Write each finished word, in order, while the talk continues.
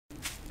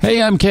Hey,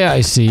 I'm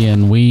KIC,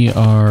 and we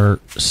are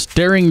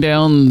staring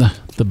down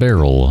the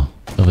barrel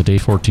of a Day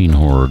 14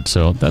 horde.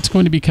 So that's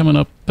going to be coming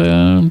up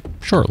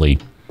shortly.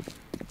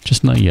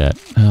 Just not yet.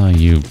 Oh,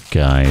 you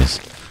guys.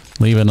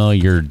 Leaving all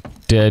your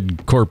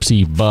dead,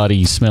 corpsey,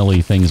 body,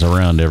 smelly things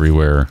around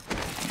everywhere.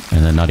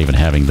 And then not even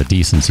having the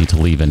decency to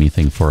leave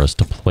anything for us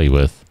to play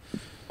with.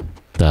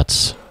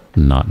 That's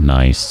not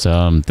nice.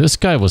 This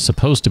guy was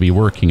supposed to be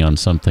working on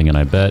something, and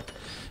I bet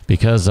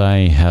because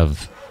I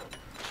have...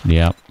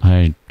 Yeah,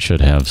 I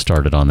should have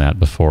started on that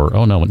before.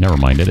 Oh, no, never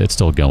mind. It's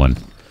still going.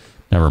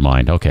 Never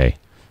mind. Okay.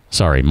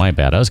 Sorry, my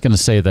bad. I was going to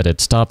say that it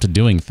stopped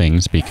doing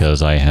things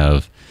because I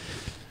have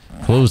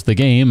closed the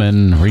game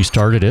and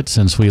restarted it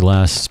since we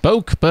last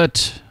spoke,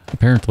 but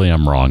apparently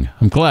I'm wrong.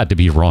 I'm glad to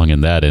be wrong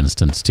in that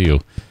instance, too.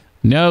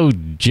 No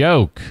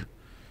joke.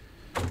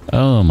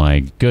 Oh, my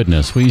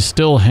goodness. We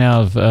still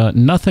have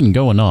nothing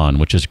going on,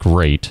 which is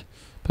great.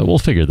 But we'll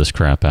figure this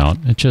crap out.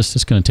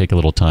 It's going to take a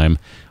little time.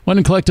 Went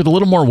and collected a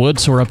little more wood,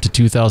 so we're up to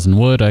 2,000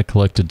 wood. I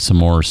collected some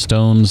more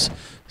stones,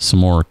 some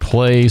more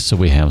clay, so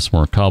we have some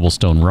more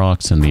cobblestone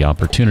rocks and the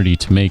opportunity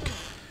to make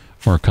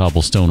more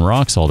cobblestone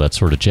rocks, all that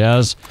sort of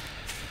jazz.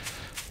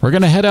 We're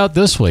going to head out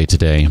this way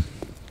today.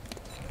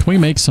 Can we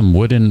make some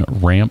wooden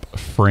ramp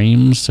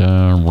frames?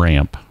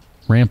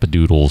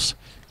 Rampadoodles.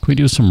 Can we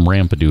do some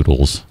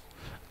rampadoodles?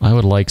 I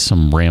would like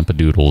some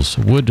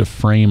rampadoodles. Wood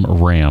frame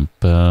ramp.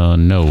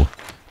 No.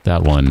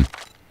 That one.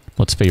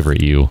 Let's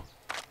favorite you.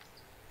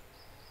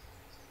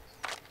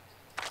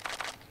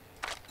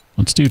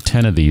 Let's do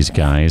 10 of these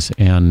guys,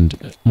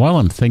 and while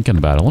I'm thinking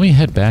about it, let me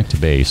head back to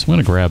base. I'm going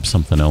to grab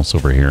something else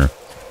over here.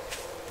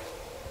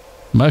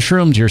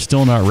 Mushrooms, you're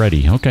still not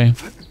ready. Okay.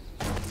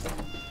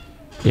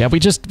 Yeah, we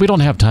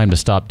don't have time to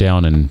stop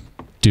down and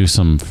do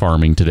some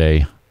farming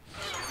today.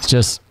 It's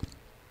just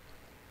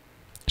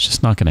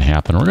not going to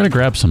happen. We're going to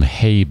grab some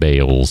hay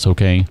bales,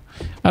 okay?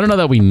 I don't know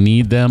that we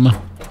need them,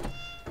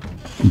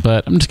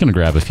 but I'm just going to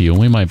grab a few.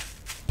 We might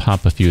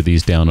pop a few of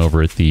these down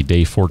over at the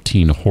Day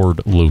 14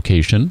 Horde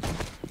location.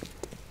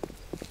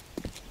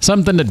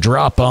 Something to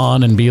drop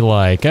on and be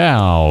like,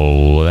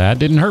 ow, that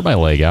didn't hurt my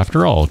leg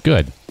after all.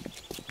 Good.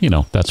 You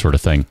know, that sort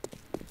of thing.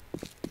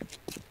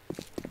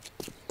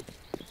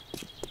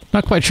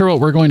 Not quite sure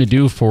what we're going to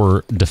do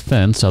for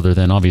defense, other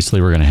than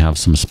obviously we're going to have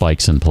some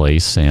spikes in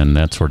place and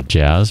that sort of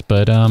jazz.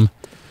 But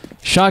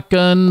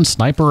shotgun,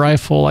 sniper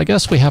rifle, I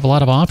guess we have a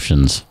lot of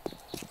options.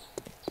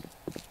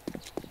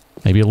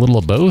 Maybe a little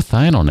of both?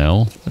 I don't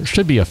know. There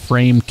should be a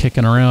frame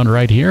kicking around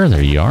right here.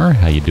 There you are.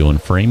 How you doing,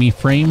 framey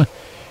frame?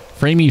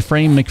 Framey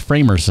frame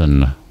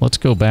McFramerson. Let's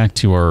go back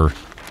to our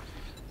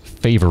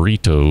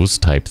favoritos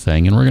type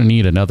thing, and we're going to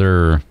need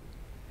another...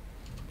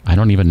 I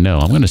don't even know.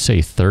 I'm going to say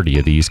 30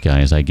 of these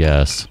guys, I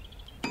guess.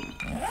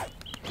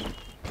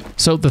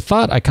 So the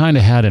thought I kind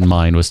of had in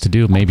mind was to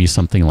do maybe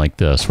something like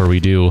this, where we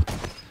do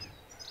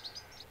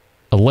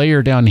a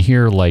layer down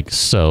here like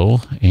so,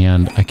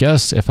 and I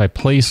guess if I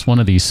place one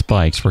of these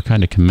spikes, we're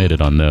kind of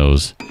committed on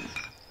those,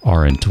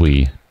 aren't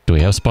we? Do we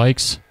have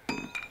spikes?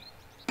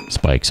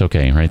 Spikes,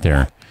 okay, right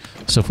there.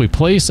 So if we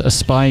place a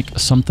spike,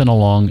 something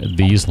along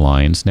these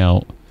lines,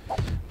 now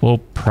we'll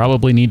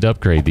probably need to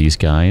upgrade these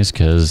guys,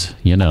 because,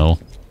 you know,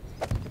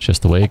 it's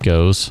just the way it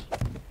goes.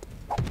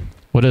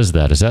 What is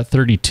that? Is that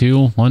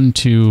 32? 1,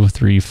 2,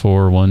 3,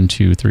 4, 1,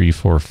 2, 3,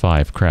 4,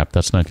 5. Crap,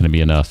 that's not going to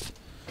be enough.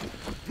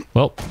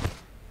 Well...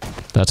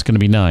 that's going to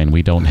be 9.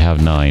 We don't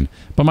have 9.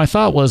 But my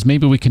thought was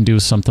maybe we can do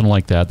something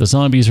like that. The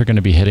zombies are going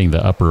to be hitting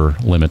the upper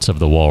limits of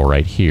the wall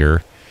right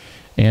here.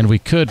 And we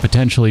could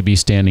potentially be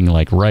standing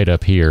like right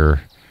up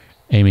here,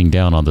 aiming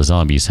down on the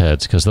zombies'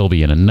 heads, because they'll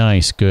be in a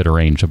nice, good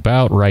range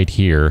about right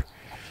here.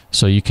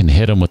 So you can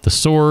hit them with the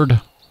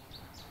sword,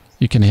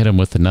 you can hit them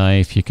with the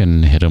knife, you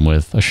can hit them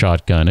with a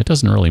shotgun. It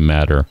doesn't really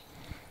matter.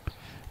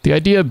 The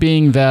idea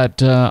being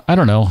that, I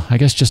don't know, I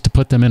guess just to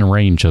put them in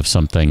range of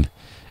something.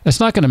 It's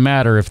not going to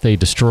matter if they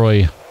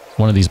destroy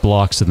one of these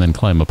blocks and then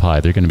climb up high.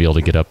 They're going to be able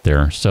to get up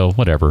there, so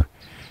whatever.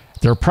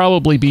 There'll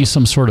probably be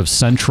some sort of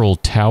central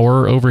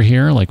tower over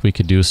here, like we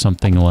could do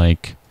something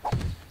like...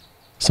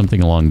 something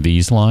along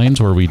these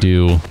lines, where we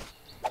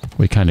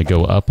kind of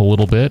go up a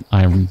little bit.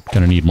 I'm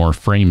going to need more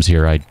frames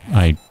here,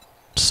 I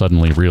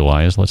suddenly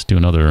realized. Let's do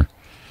another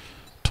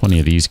 20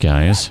 of these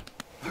guys.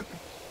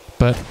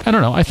 But, I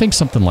don't know, I think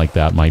something like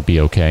that might be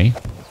okay.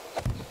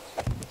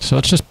 So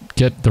let's just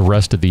get the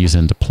rest of these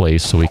into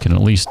place so we can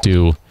at least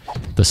do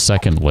the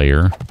second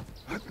layer.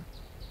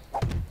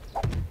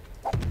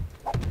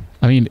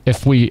 I mean,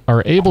 if we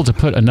are able to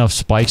put enough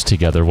spikes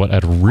together, what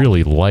I'd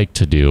really like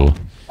to do,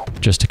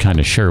 just to kind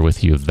of share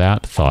with you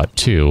that thought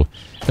too,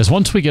 is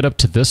once we get up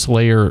to this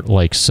layer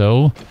like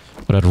so,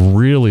 what I'd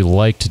really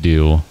like to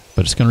do,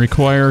 but it's going to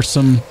require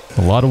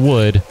a lot of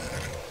wood,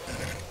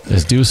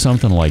 is do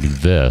something like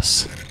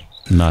this.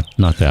 Not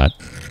that.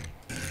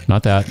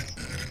 Not that.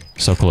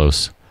 So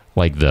close.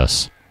 Like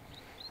this.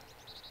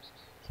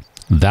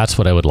 That's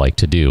what I would like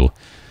to do.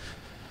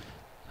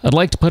 I'd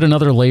like to put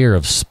another layer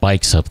of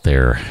spikes up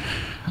there.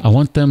 I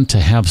want them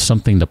to have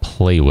something to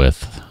play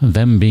with.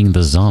 Them being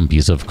the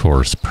zombies, of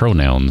course.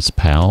 Pronouns,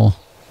 pal.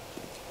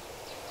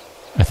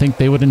 I think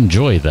they would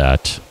enjoy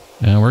that.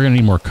 We're going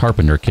to need more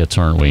carpenter kits,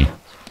 aren't we?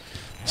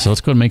 So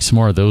let's go and make some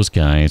more of those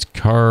guys.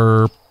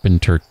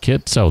 Carpenter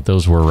kits. Oh,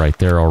 those were right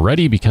there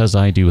already because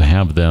I do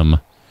have them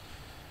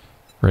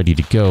ready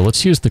to go.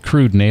 Let's use the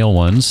crude nail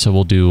ones. So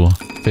we'll do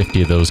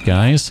 50 of those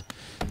guys.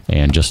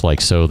 And just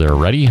like so, they're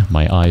ready.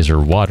 My eyes are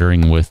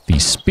watering with the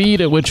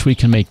speed at which we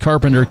can make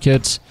carpenter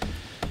kits.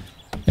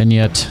 And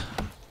yet,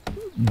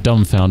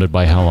 dumbfounded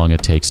by how long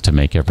it takes to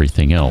make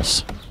everything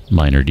else.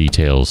 Minor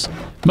details.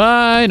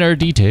 Minor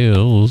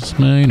details.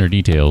 Minor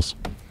details.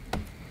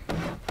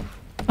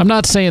 I'm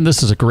not saying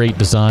this is a great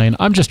design.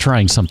 I'm just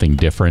trying something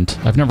different.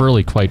 I've never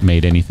really quite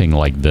made anything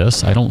like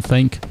this, I don't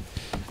think.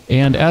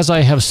 And as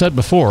I have said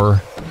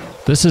before,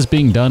 this is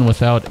being done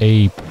without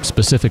a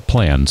specific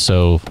plan.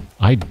 So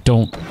I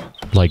don't,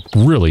 like,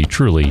 really,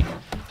 truly,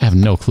 I have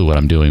no clue what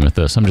I'm doing with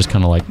this. I'm just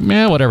kind of like,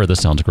 meh, whatever,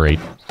 this sounds great.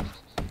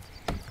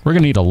 We're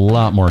going to need a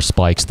lot more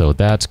spikes, though.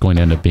 That's going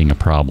to end up being a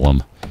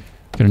problem.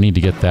 Going to need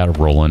to get that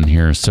rolling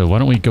here. So why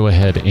don't we go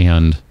ahead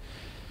and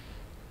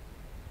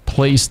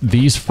place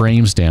these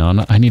frames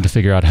down. I need to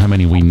figure out how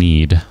many we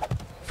need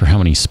for how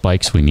many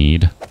spikes we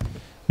need.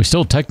 We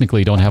still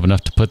technically don't have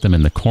enough to put them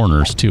in the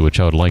corners, too, which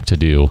I would like to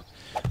do.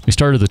 We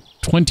started with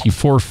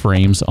 24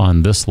 frames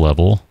on this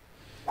level,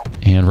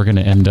 and we're going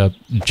to end up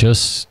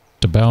just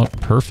about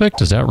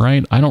perfect. Is that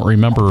right? I don't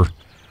remember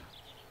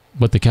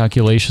what the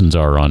calculations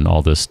are on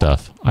all this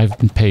stuff. I've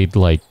paid,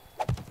 like,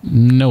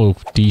 no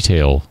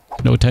detail,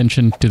 no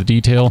attention to the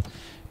detail.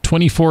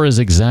 24 is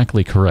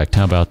exactly correct.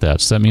 How about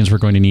that? So that means we're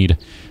going to need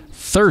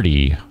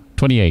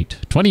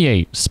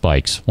 28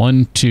 spikes.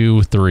 1,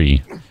 2,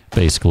 3,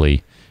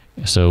 basically.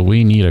 So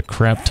we need a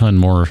crap ton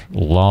more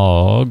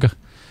log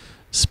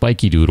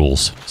spiky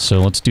doodles. So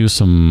let's do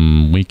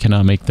some... We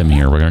cannot make them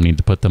here. We're going to need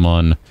to put them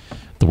on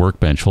the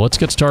workbench. Well, let's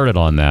get started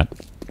on that.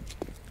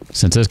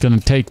 Since it's going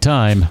to take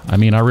time, I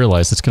mean, I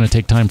realize it's going to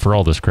take time for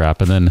all this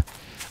crap, and then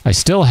I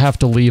still have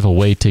to leave a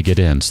way to get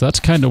in. So that's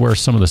kind of where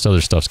some of this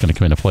other stuff's going to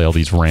come into play, all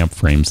these ramp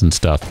frames and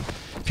stuff.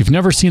 If you've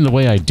never seen the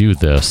way I do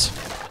this,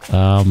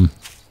 that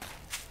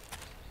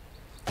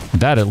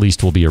at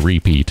least will be a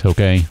repeat,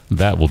 okay?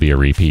 That will be a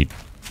repeat.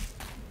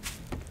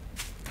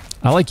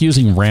 I like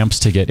using ramps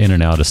to get in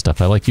and out of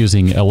stuff. I like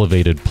using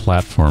elevated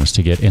platforms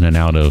to get in and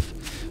out of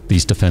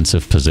these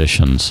defensive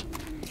positions.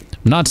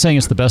 I'm not saying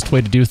it's the best way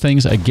to do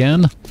things.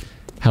 Again,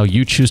 how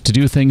you choose to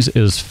do things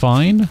is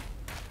fine.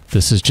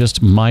 This is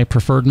just my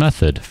preferred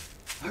method.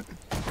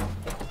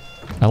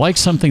 I like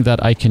something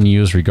that I can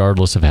use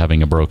regardless of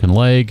having a broken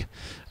leg,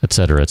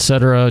 etc.,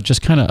 etc.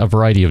 Just kind of a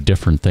variety of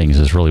different things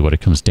is really what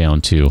it comes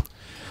down to.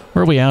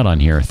 Where are we out on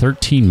here?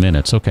 13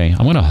 minutes. Okay,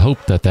 I'm going to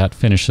hope that that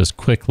finishes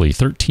quickly.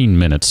 13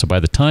 minutes. So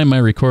by the time my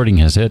recording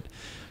has hit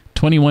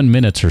 21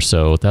 minutes or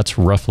so, that's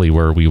roughly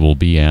where we will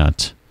be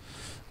at.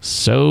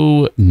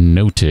 So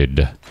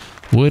noted.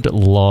 Wood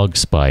log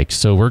spike.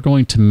 So we're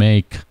going to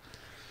make...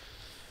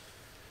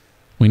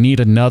 We need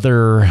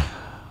another...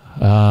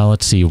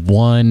 let's see.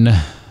 1,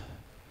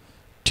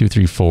 2,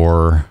 3,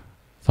 4,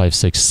 5,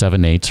 6,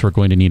 7, 8. So we're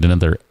going to need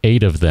another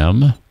 8 of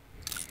them.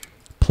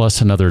 Plus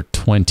another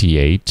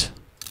 28.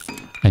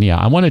 And yeah,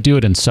 I want to do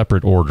it in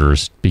separate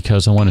orders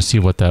because I want to see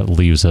what that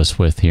leaves us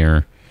with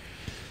here.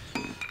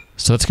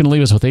 So that's going to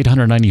leave us with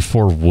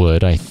 894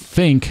 wood. I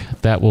think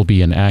that will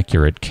be an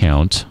accurate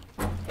count.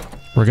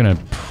 We're going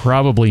to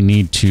probably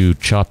need to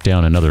chop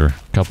down another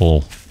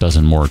couple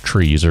dozen more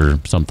trees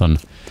or something.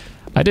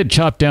 I did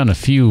chop down a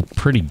few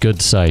pretty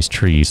good-sized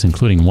trees,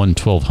 including one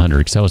 1200,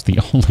 because that was the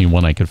only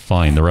one I could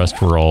find. The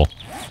rest were all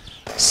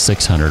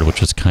 600, which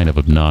was kind of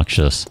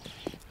obnoxious.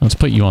 Let's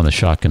put you on the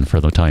shotgun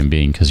for the time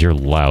being, because you're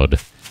loud.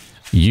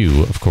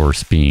 You, of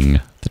course,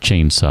 being the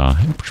chainsaw.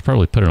 I should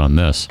probably put it on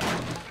this.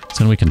 So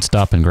then we can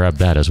stop and grab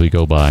that as we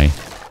go by.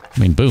 I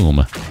mean,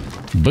 boom.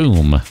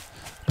 Boom.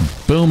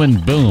 Boom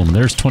and boom.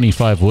 There's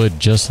 25 wood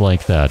just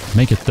like that.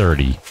 Make it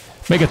 30.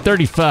 Make it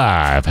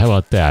 35. How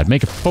about that?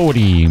 Make it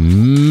 40.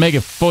 Make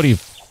it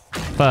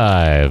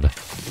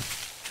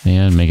 45.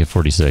 And make it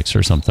 46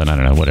 or something. I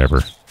don't know.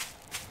 Whatever.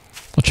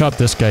 We'll chop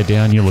this guy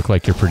down. You look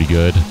like you're pretty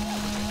good.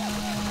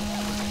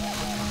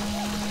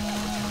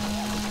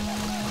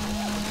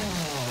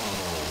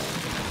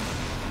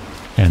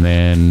 And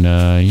then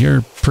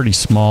you're pretty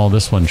small.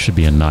 This one should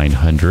be a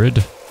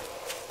 900.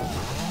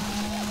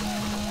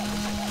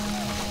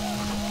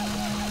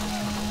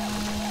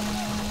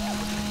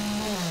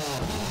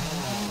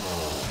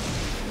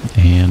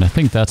 And I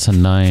think that's a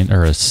 9,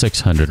 or a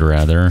 600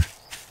 rather.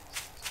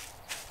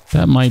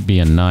 That might be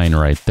a 9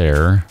 right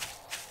there.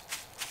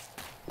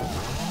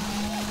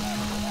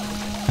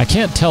 I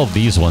can't tell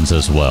these ones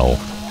as well.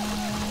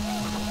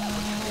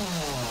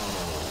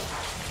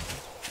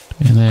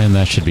 And then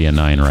that should be a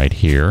 9 right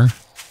here.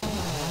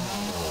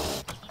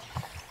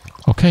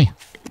 Okay.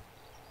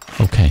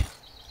 Okay.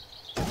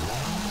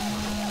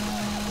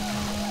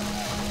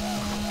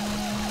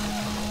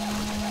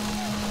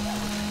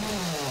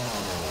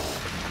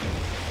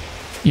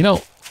 You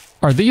know,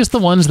 are these the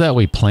ones that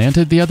we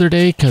planted the other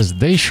day? Because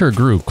they sure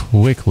grew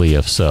quickly,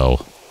 if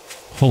so.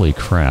 Holy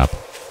crap.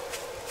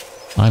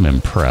 I'm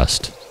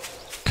impressed.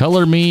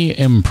 Color me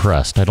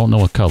impressed. I don't know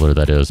what color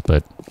that is,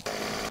 but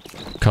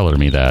color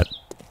me that.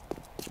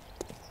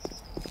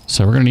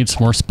 So we're going to need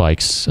some more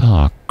spikes.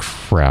 Oh,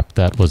 crap.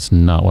 That was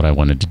not what I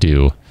wanted to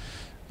do.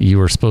 You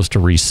were supposed to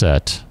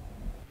reset.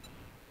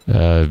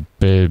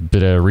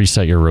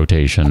 Reset your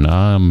rotation.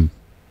 I'm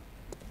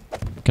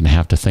going to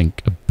have to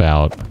think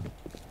about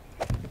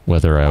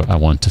whether I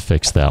want to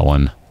fix that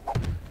one.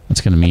 That's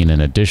going to mean an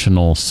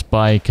additional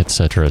spike,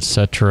 etc.,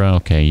 etc.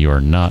 Okay, you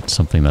are not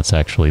something that's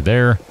actually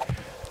there.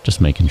 Just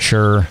making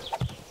sure.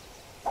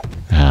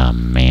 Ah,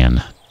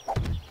 man.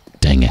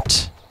 Dang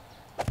it.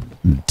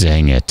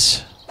 Dang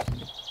it.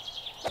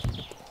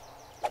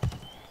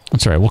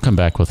 That's all right. We'll come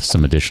back with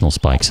some additional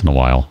spikes in a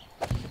while.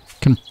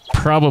 Can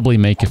probably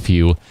make a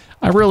few.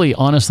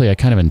 Honestly, I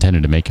kind of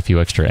intended to make a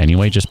few extra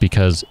anyway, just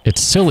because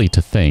it's silly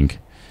to think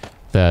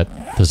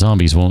that the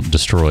zombies won't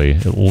destroy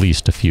at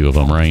least a few of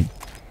them, right?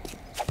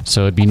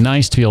 So it'd be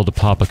nice to be able to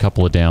pop a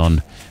couple of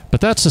down,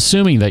 but that's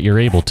assuming that you're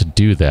able to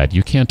do that.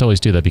 You can't always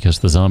do that because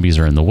the zombies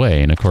are in the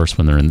way, and of course,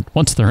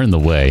 once they're in the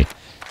way,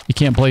 you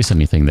can't place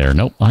anything there.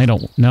 Nope,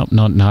 nope,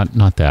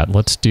 not that.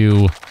 Let's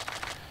do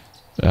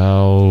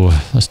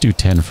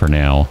 10 for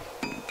now.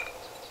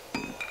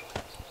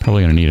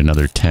 Probably gonna need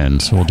another 10,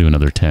 so we'll do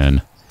another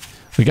 10.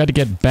 We got to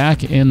get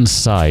back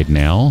inside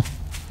now,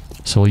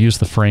 so we'll use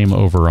the frame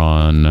over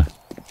on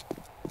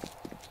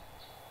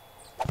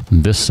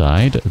this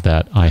side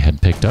that I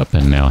had picked up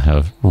and now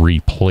have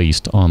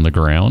replaced on the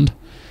ground.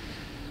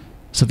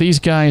 So these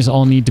guys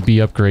all need to be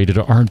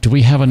upgraded. Do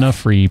we have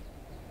enough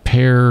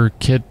repair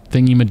kit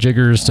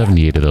thingy-majiggers?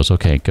 78 of those.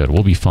 Okay, good.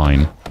 We'll be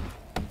fine.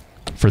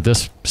 For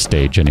this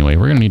stage, anyway.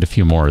 We're going to need a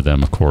few more of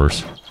them, of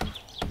course.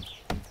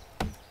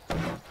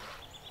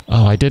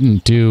 Oh, I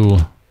didn't do...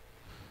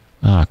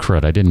 Ah,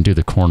 crud. I didn't do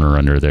the corner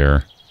under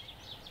there.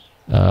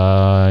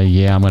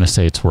 Yeah, I'm going to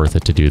say it's worth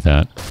it to do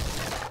that.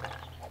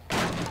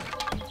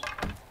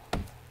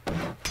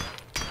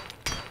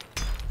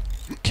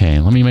 Okay,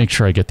 let me make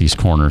sure I get these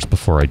corners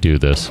before I do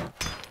this.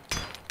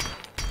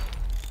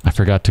 I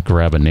forgot to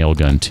grab a nail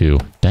gun, too.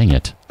 Dang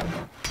it.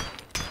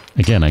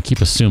 Again, I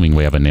keep assuming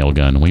we have a nail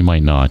gun. We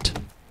might not.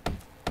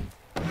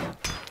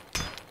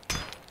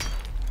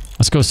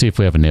 Let's go see if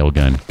we have a nail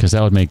gun, because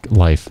that would make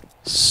life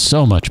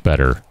so much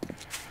better.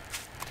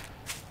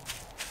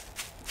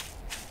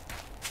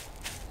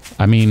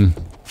 I mean,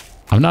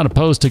 I'm not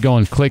opposed to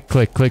going click,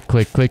 click, click,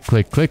 click, click,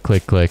 click, click,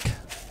 click, click.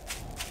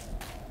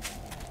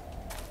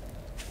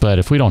 But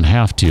if we don't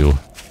have to,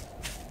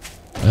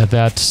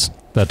 that's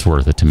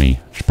worth it to me.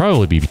 Should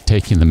probably be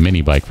taking the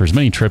mini bike for as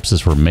many trips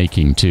as we're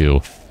making,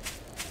 too.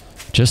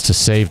 Just to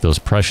save those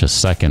precious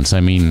seconds.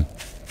 I mean,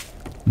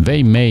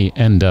 they may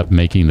end up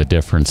making the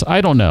difference.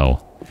 I don't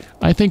know.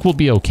 I think we'll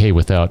be okay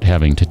without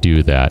having to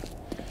do that.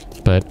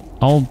 But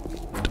I'll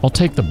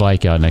take the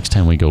bike out next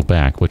time we go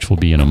back, which will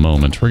be in a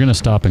moment. We're going to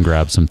stop and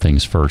grab some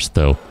things first,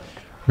 though.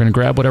 We're going to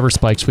grab whatever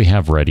spikes we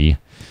have ready.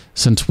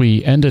 Since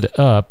we ended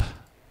up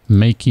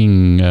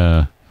making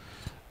the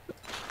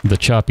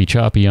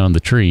choppy on the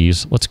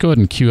trees, let's go ahead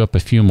and queue up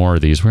a few more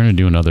of these. We're going to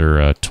do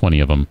another 20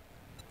 of them.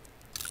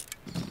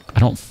 I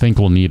don't think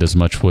we'll need as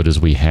much wood as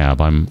we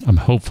have. I'm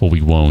hopeful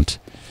we won't.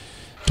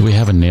 Do we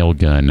have a nail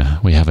gun?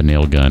 We have a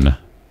nail gun.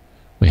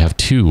 We have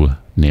 2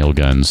 nail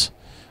guns.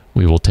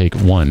 We will take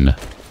 1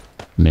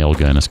 nail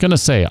gun. I was going to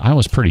say, I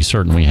was pretty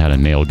certain we had a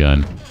nail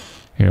gun.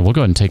 Here, we'll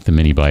go ahead and take the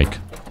mini bike.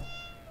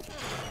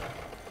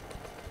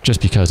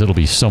 Just because it'll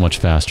be so much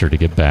faster to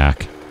get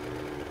back.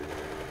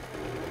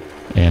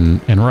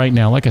 And right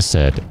now, like I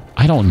said,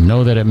 I don't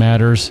know that it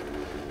matters,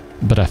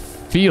 but I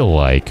feel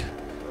like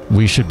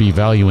we should be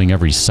valuing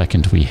every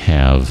second we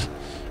have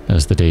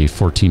as the day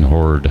 14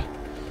 horde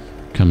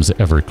comes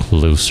ever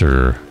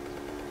closer.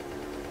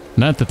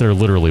 Not that they're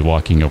literally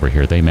walking over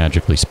here. They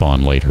magically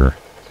spawn later.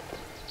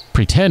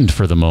 Pretend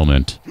for the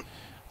moment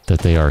that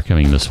they are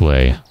coming this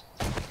way.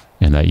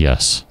 And that,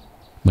 yes,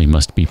 we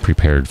must be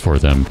prepared for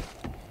them.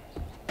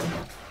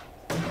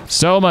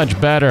 So much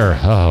better!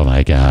 Oh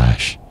my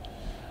gosh.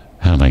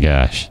 Oh my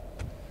gosh.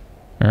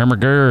 Oh my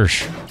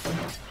gosh.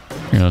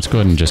 Here, let's go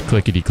ahead and just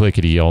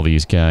clickety-clickety all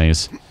these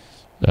guys.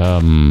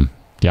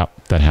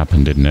 Yep, that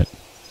happened, didn't it?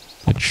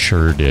 It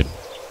sure did.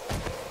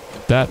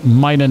 That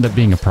might end up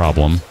being a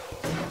problem.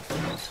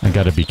 I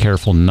gotta be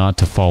careful not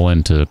to fall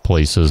into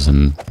places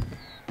and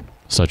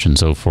such and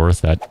so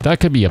forth. That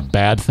could be a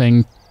bad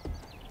thing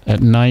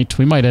at night.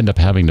 We might end up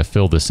having to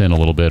fill this in a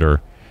little bit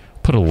or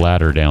put a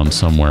ladder down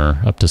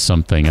somewhere up to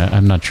something.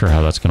 I'm not sure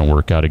how that's going to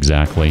work out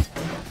exactly.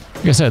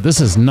 Like I said, this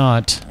is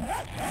not...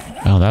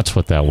 Oh, that's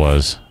what that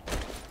was.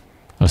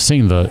 I was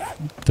seeing the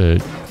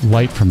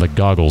light from the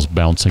goggles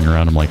bouncing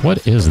around. I'm like,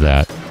 what is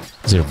that?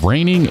 Is it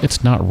raining?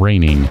 It's not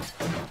raining.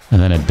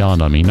 And then it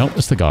dawned on me, nope,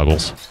 it's the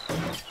goggles.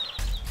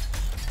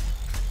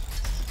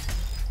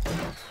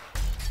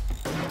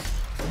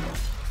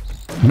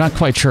 I'm not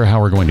quite sure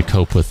how we're going to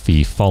cope with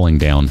the falling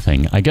down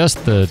thing. I guess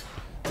the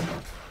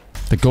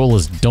goal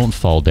is don't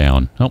fall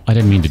down. Nope, I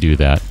didn't mean to do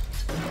that.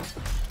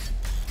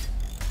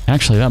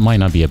 Actually, that might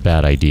not be a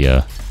bad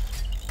idea.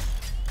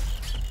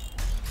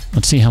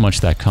 Let's see how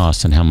much that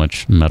costs and how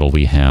much metal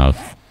we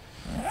have.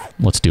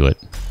 Let's do it.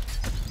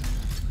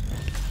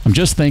 I'm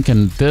just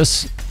thinking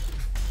this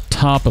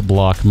top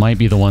block might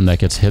be the one that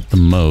gets hit the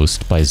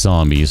most by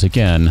zombies.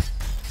 Again,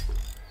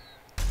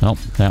 well,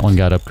 that one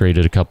got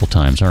upgraded a couple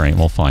times. All right,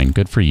 well, fine.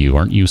 Good for you.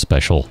 Aren't you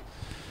special?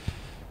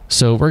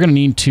 So we're going to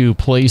need to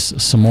place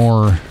some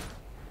more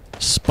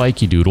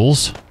spiky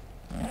doodles.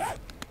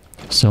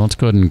 So let's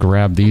go ahead and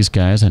grab these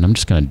guys, and I'm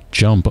just going to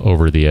jump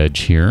over the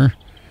edge here.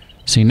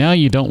 See, now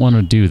you don't want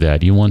to do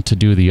that. You want to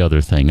do the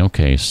other thing.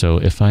 Okay, so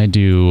if I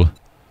do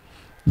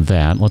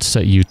that, let's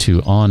set you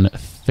to on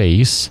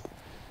face,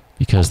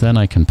 because then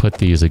I can put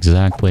these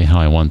exactly how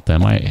I want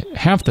them.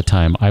 Half the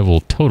time, I will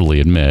totally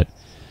admit,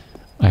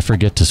 I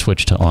forget to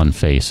switch to on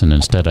face, and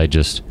instead I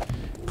just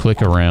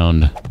click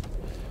around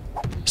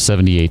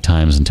 78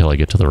 times until I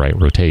get to the right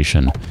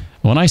rotation.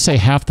 When I say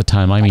half the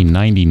time, I mean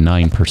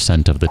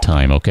 99% of the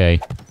time,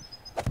 okay?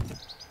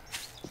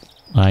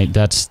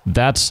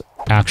 That's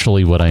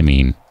actually what I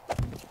mean.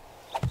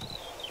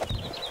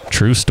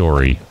 True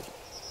story.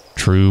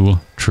 True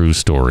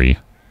story.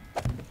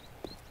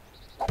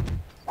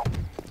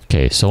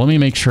 Okay, so let me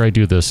make sure I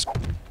do this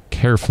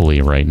carefully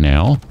right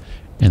now.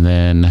 And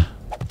then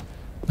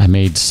I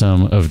made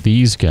some of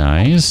these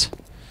guys.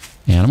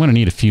 And I'm going to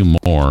need a few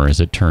more, as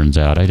it turns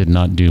out. I did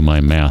not do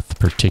my math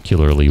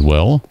particularly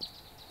well.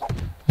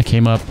 I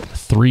came up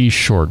 3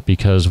 short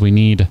because we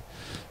need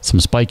some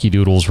spiky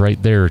doodles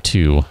right there,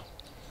 too.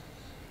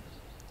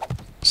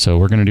 So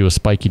we're going to do a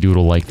spiky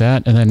doodle like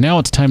that. And then now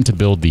it's time to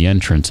build the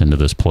entrance into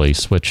this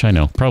place, which I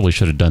know, probably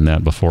should have done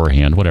that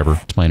beforehand. Whatever,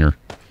 it's minor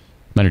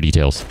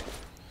details.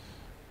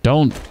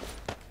 Don't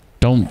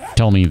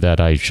tell me that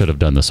I should have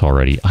done this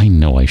already. I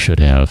know I should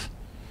have.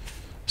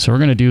 So we're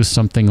going to do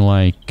something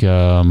like...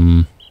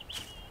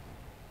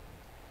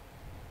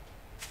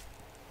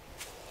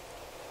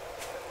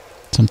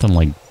 something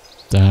like...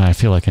 I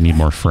feel like I need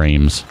more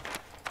frames.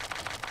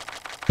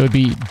 It would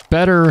be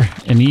better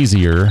and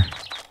easier,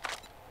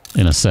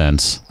 in a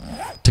sense,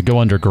 to go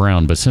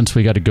underground, but since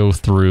we got to go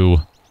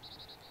through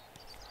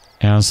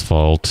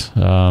asphalt,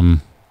 I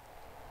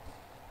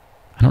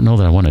don't know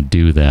that I want to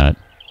do that.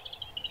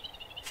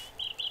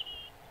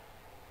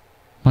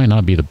 Might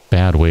not be the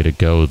bad way to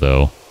go,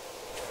 though.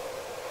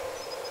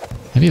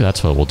 Maybe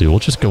that's what we'll do. We'll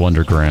just go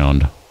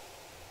underground.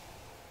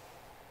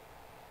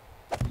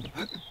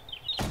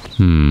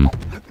 I'm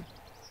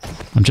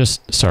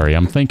just... Sorry,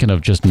 I'm thinking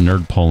of just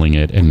nerd pulling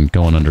it and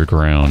going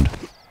underground.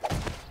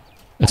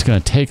 It's going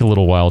to take a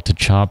little while to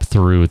chop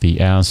through the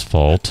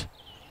asphalt.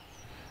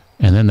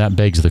 And then that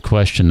begs the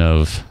question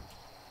of...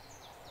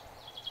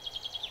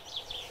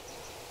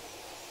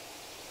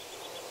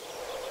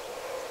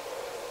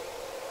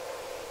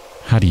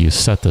 how do you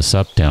set this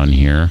up down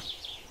here?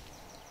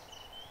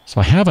 So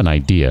I have an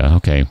idea.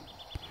 Okay.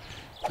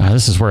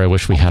 This is where I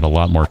wish we had a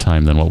lot more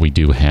time than what we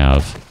do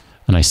have.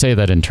 And I say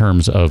that in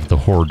terms of the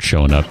horde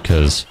showing up,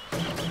 because,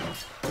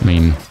 I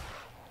mean...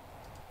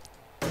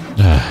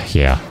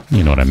 yeah,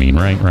 you know what I mean,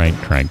 right?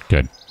 Right,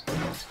 good.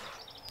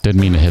 Didn't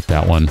mean to hit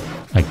that one.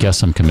 I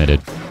guess I'm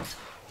committed.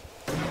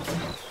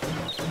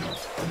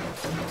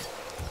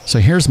 So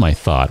here's my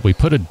thought. We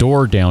put a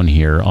door down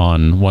here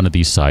on one of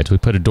these sides. We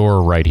put a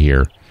door right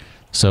here.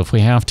 So if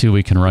we have to,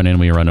 we can run in,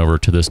 we run over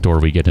to this door,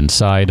 we get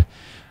inside.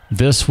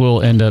 This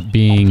will end up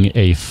being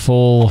a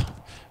full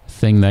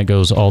thing that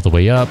goes all the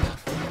way up,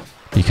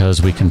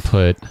 because we can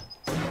put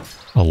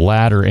a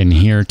ladder in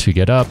here to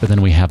get up, and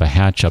then we have a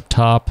hatch up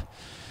top.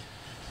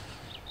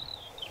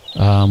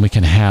 We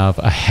can have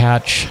a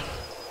hatch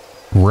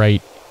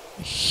right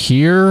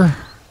here,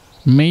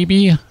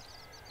 maybe,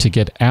 to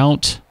get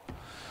out.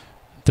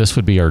 This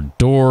would be our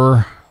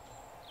door.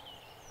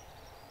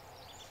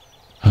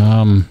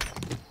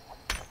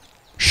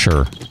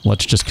 Sure,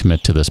 let's just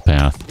commit to this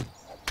path.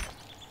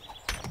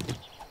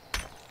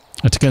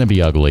 It's going to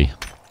be ugly.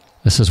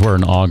 This is where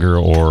an auger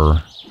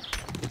or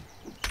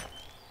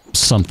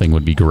something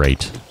would be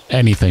great.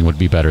 Anything would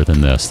be better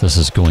than this. This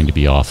is going to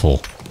be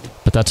awful,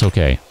 but that's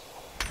okay.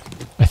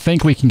 I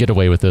think we can get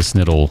away with this,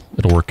 and it'll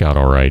work out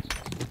all right.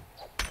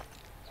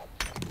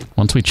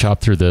 Once we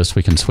chop through this,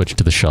 we can switch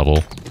to the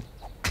shovel,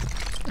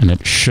 and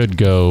it should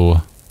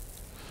go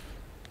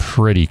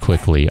pretty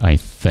quickly, I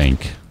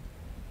think.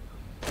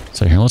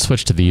 So here, let's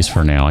switch to these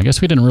for now. I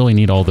guess we didn't really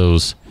need all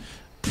those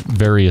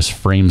various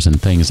frames and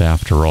things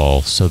after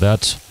all. So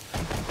that's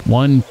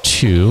 1,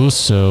 2.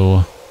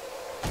 So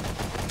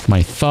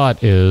my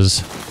thought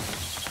is,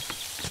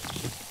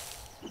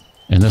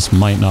 and this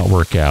might not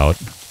work out.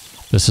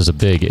 This is a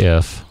big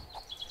if.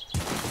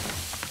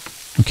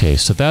 Okay,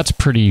 so that's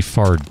pretty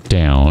far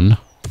down.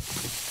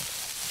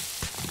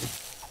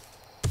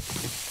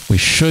 We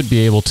should be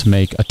able to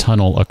make a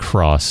tunnel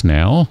across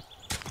now.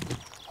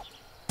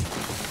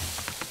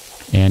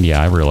 And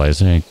yeah, I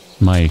realize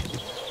my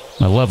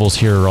levels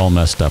here are all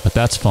messed up, but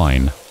that's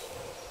fine.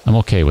 I'm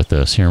okay with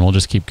this. Here, we'll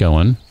just keep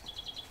going.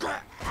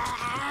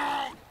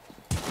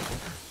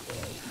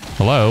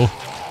 Hello?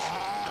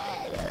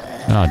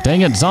 Ah,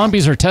 dang it,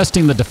 zombies are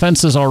testing the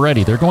defenses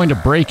already. They're going to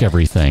break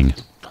everything.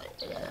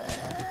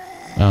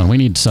 Oh, we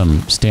need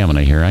some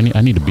stamina here. I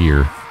need a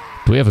beer.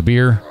 Do we have a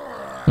beer?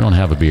 We don't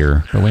have a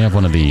beer, but we have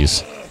one of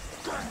these.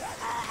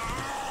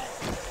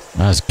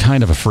 I was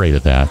kind of afraid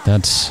of that.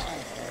 That's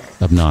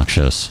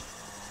obnoxious.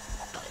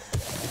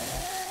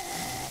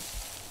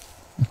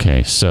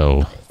 Okay,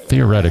 so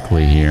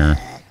theoretically here,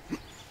 I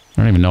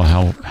don't even know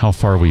how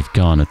far we've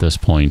gone at this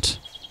point.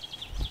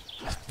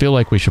 I feel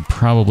like we should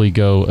probably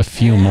go a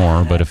few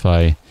more, but if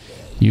I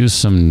use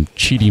some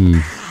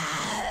cheating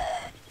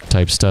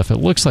type stuff, it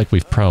looks like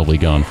we've probably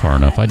gone far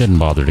enough. I didn't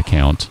bother to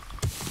count.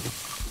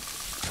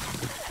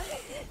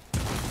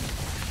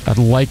 I'd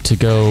like to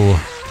go,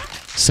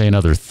 say,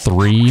 another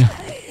 3,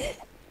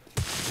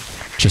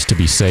 just to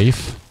be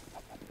safe.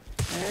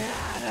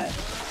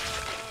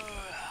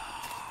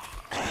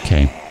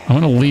 Okay, I'm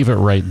going to leave it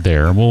right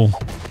there. We'll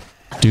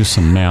do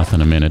some math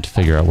in a minute to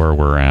figure out where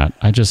we're at.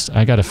 I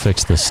got to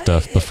fix this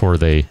stuff before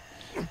they...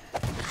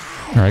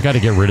 Or I got to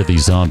get rid of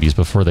these zombies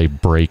before they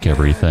break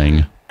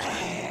everything.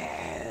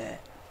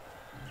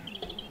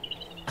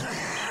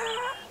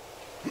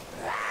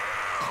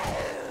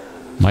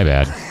 My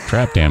bad.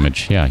 Trap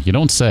damage. Yeah, you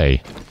don't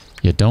say.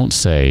 You don't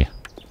say.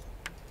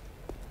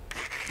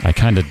 I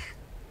kind of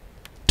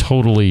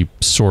totally,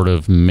 sort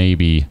of,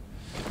 maybe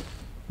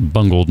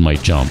bungled my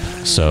jump.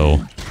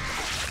 So,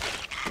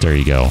 there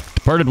you go.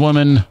 Departed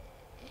woman.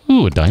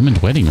 Ooh, a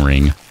diamond wedding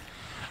ring.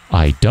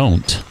 I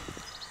don't.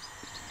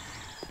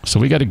 So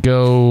we got to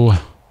go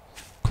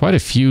quite a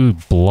few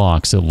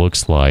blocks, it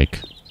looks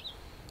like.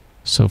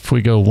 So if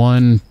we go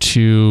 1,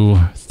 2,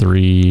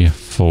 3,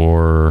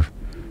 4,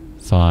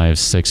 5,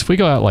 6. If we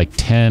go out like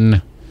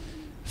 10,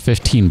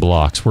 15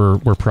 blocks, we're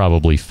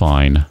probably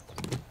fine.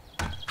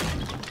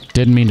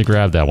 Didn't mean to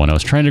grab that one. I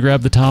was trying to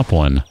grab the top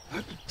one.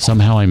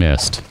 Somehow I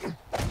missed.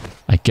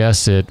 I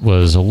guess it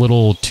was a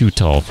little too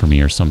tall for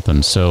me or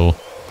something. So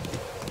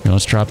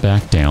let's drop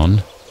back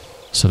down.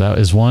 So that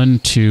is 1,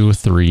 2,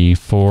 3,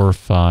 4,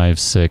 5,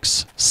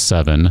 6,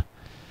 7.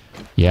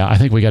 Yeah, I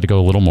think we got to go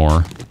a little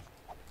more.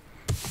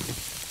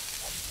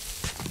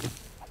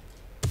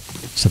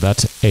 So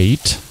that's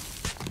 8.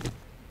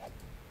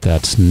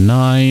 That's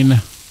 9.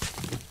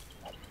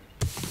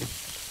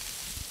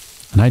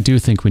 And I do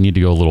think we need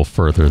to go a little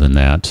further than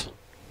that.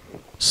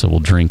 So we'll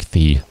drink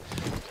the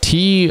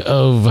tea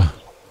of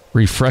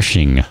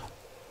refreshing.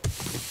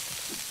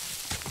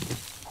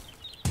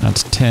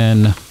 That's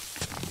 10.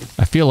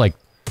 I feel like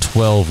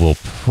 12 will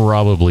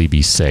probably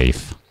be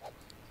safe.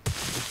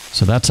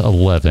 So that's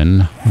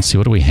 11. Let's see,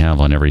 what do we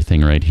have on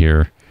everything right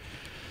here?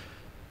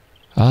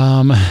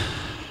 I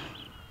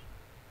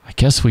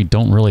guess we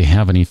don't really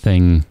have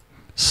anything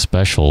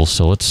special,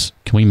 so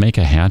can we make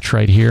a hatch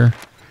right here?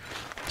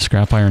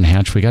 Scrap iron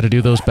hatch. We got to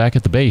do those back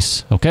at the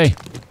base. Okay.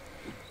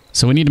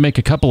 So we need to make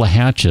a couple of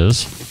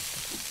hatches.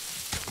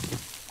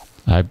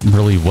 I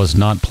really was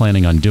not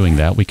planning on doing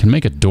that. We can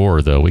make a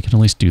door, though. We can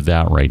at least do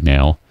that right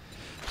now.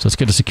 So let's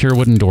get a secure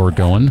wooden door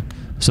going.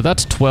 So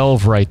that's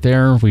 12 right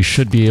there. We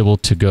should be able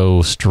to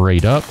go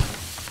straight up.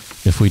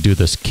 If we do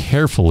this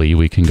carefully,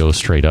 we can go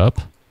straight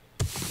up.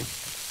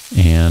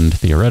 And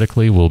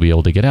theoretically, we'll be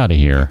able to get out of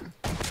here.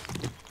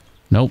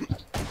 Nope.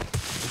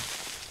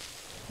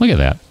 Look at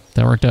that.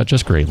 That worked out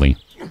just greatly.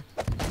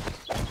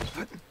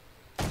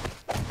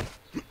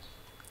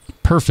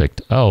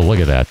 Perfect. Oh, look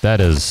at that. That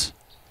is...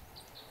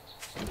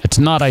 It's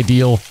not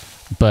ideal,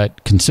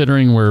 but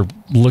considering we're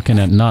looking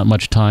at not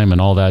much time and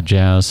all that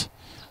jazz,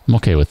 I'm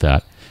okay with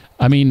that.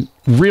 I mean,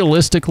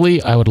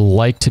 realistically, I would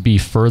like to be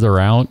further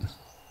out.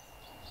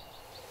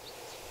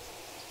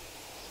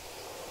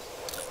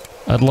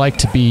 I'd like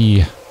to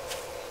be...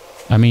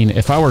 I mean,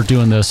 if I were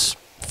doing this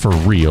for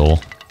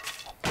real,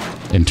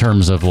 in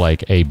terms of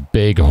like a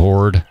big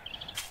horde,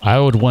 I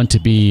would want to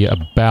be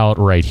about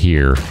right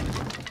here.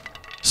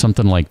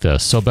 Something like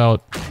this. So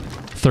about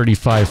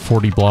 35,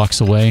 40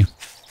 blocks away.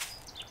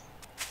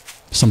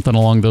 Something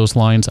along those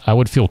lines. I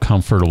would feel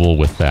comfortable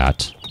with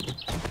that.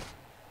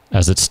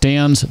 As it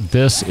stands,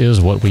 this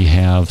is what we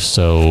have,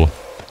 so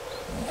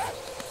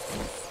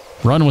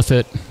run with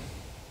it.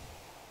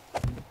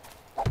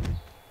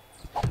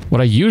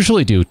 What I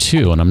usually do,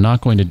 too, and I'm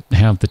not going to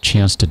have the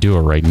chance to do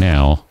it right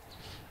now,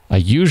 I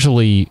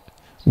usually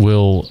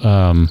will...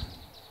 come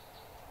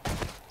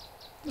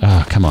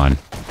on.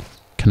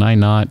 Can I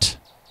not...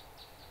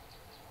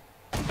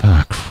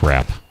 Ah,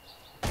 crap.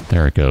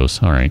 There it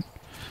goes. All right.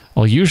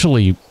 I'll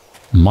usually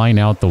mine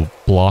out the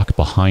block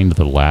behind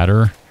the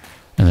ladder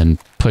and then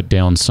put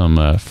down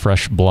some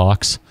fresh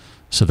blocks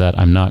so that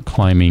I'm not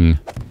climbing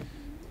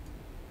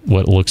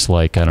what looks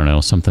like, I don't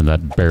know, something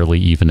that barely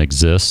even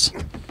exists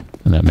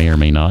and that may or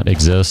may not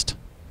exist.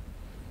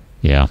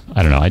 Yeah,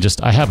 I don't know.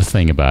 I have a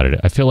thing about it.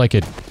 I feel like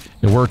it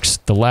works,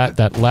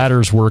 that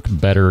ladders work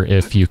better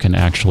if you can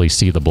actually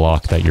see the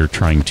block that you're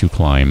trying to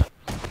climb.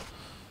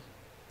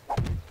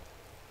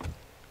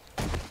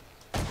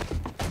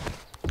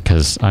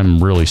 Because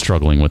I'm really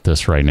struggling with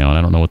this right now, and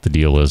I don't know what the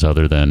deal is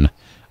other than,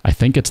 I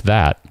think it's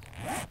that.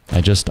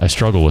 I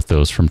struggle with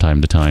those from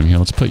time to time. Here,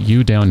 let's put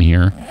you down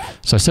here.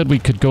 So I said we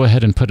could go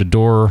ahead and put a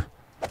door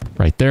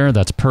right there.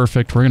 That's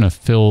perfect. We're going to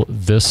fill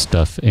this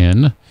stuff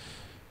in.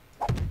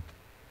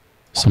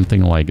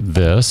 Something like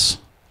this.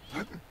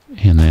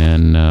 And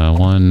then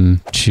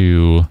 1,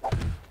 2,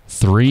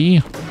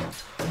 3.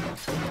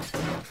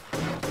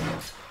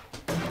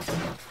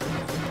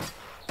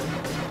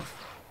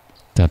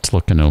 That's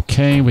looking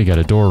okay. We got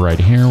a door right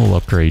here. We'll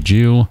upgrade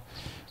you.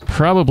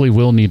 Probably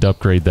will need to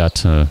upgrade that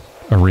to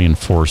a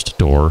reinforced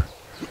door.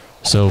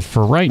 So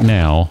for right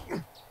now,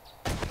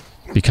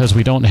 because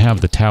we don't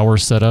have the tower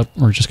set up,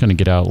 we're just going to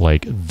get out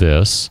like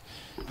this.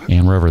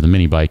 And wherever the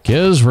mini bike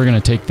is, we're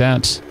going to take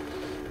that.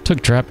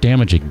 Took trap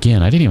damage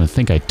again. I didn't even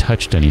think I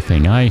touched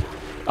anything.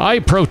 I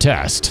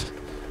protest.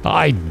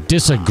 I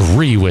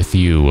disagree with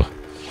you,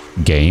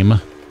 game.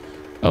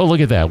 Oh,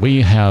 look at that.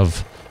 We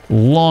have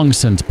long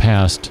since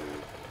passed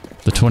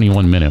the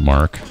 21-minute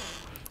mark.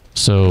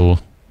 So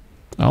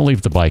I'll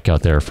leave the bike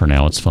out there for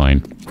now. It's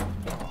fine.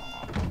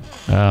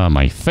 Ah,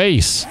 my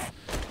face.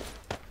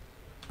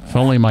 If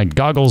only my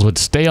goggles would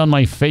stay on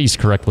my face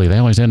correctly. They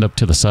always end up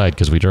to the side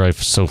because we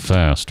drive so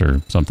fast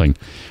or something.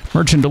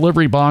 Merchant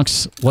delivery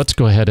box. Let's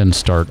go ahead and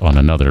start on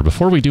another.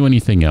 Before we do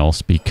anything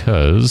else,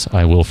 because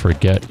I will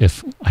forget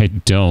if I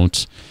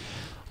don't,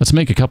 let's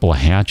make a couple of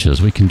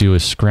hatches. We can do a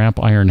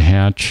scrap iron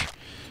hatch.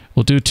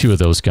 We'll do 2 of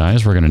those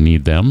guys. We're going to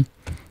need them.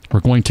 We're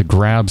going to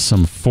grab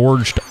some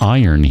forged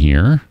iron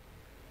here.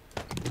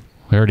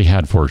 We already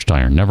had forged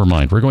iron. Never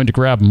mind. We're going to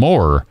grab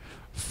more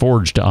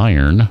forged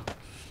iron.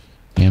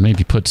 And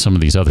maybe put some of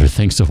these other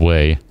things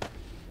away.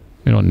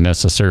 We don't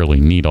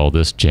necessarily need all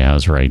this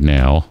jazz right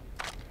now.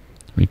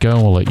 There we go.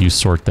 We'll let you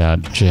sort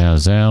that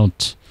jazz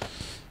out.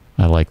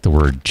 I like the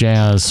word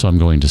jazz, so I'm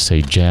going to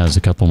say jazz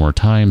a couple more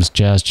times.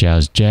 Jazz,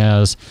 jazz,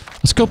 jazz.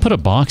 Let's go put a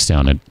box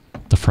down at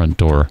the front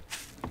door.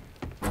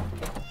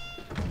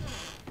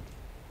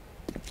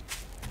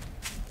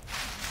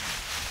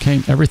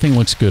 Okay, everything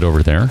looks good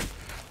over there.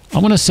 I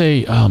want to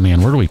say, oh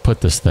man, where do we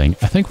put this thing?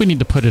 I think we need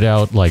to put it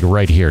out like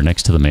right here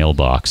next to the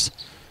mailbox.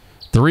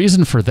 The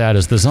reason for that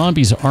is the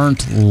zombies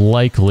aren't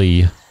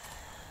likely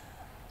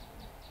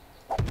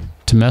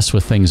to mess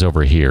with things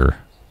over here.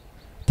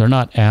 They're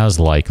not as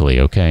likely,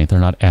 okay? They're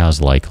not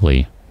as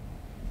likely.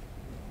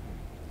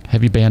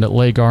 Heavy bandit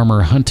leg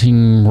armor,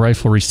 hunting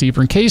rifle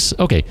receiver. In case,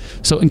 okay,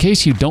 so in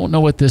case you don't know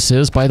what this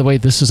is, by the way,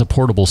 this is a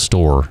portable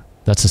store.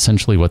 That's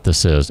essentially what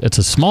this is. It's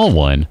a small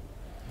one,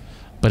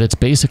 but it's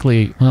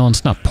basically, well,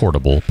 it's not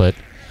portable, but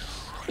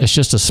it's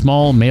just a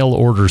small mail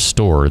order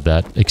store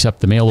that,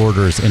 except the mail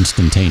order is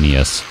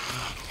instantaneous.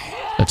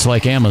 It's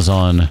like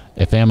Amazon,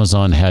 if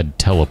Amazon had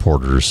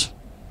teleporters,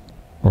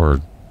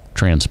 or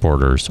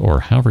transporters, or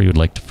however you'd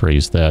like to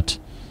phrase that.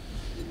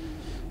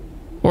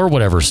 Or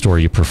whatever store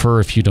you prefer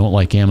if you don't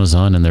like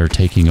Amazon and they're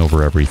taking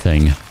over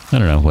everything. I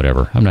don't know,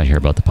 whatever. I'm not here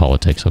about the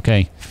politics,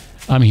 okay?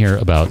 I'm here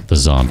about the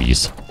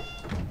zombies.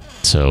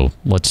 So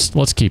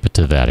let's keep it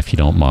to that if you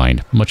don't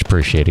mind. Much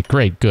appreciated.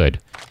 Great, good.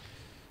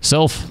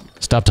 Self,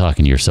 stop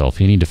talking to yourself.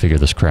 You need to figure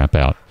this crap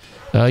out.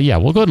 Yeah,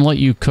 we'll go ahead and let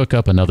you cook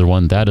up another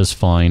one. That is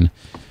fine.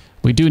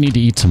 We do need to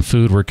eat some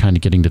food. We're kind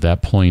of getting to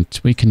that point.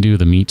 We can do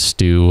the meat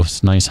stew.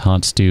 It's a nice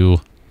hot stew.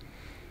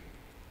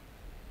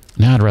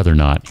 No, I'd rather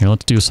not. Here,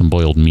 let's do some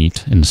boiled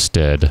meat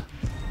instead.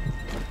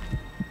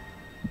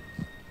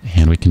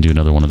 And we can do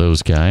another one of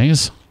those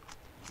guys.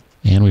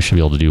 And we should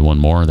be able to do one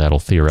more. That'll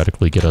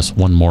theoretically get us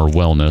one more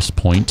wellness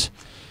point.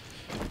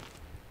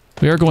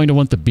 We are going to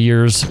want the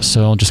beers,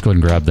 so I'll just go ahead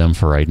and grab them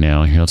for right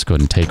now. Here, let's go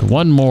ahead and take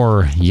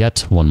yet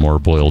one more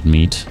boiled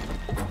meat.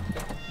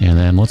 And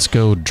then let's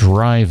go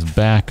drive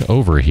back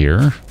over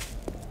here.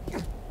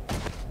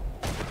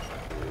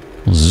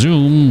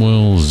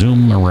 We'll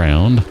zoom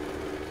around.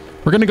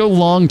 We're going to go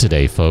long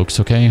today, folks,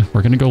 okay?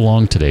 We're going to go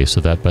long today so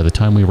that by the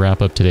time we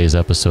wrap up today's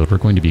episode, we're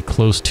going to be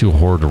close to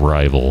Horde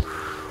arrival.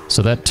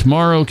 So that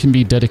tomorrow can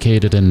be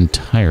dedicated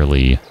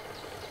entirely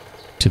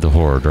to the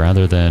Horde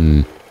rather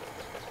than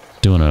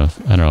doing I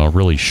don't know, a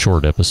really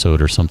short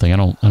episode or something. I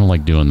don't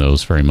like doing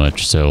those very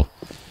much, so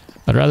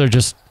I'd rather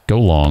just go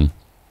long.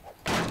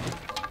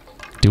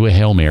 Do a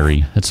Hail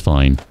Mary. It's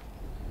fine.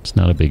 It's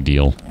not a big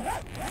deal.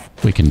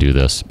 We can do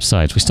this.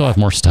 Besides, we still have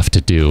more stuff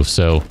to do,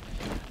 so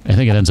I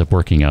think it ends up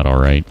working out all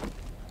right.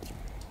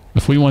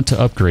 If we want to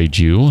upgrade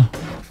you,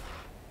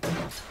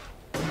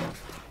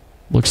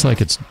 looks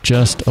like it's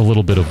just a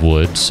little bit of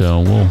wood,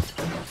 so we'll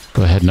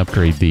go ahead and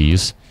upgrade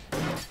these.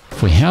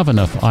 If we have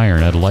enough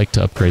iron, I'd like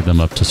to upgrade them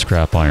up to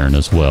scrap iron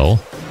as well.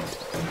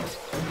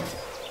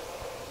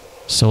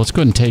 So let's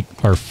go ahead and take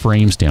our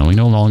frames down. We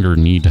no longer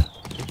need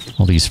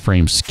all these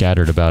frames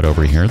scattered about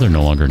over here. They're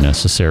no longer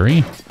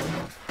necessary.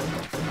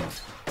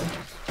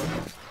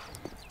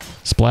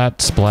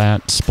 Splat,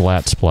 splat,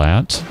 splat,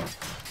 splat.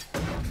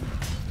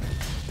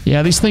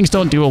 Yeah, these things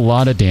don't do a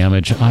lot of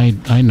damage.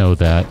 I know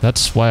that.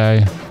 That's why I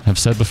have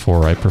said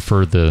before I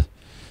prefer the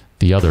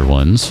other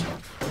ones.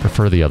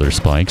 Prefer the other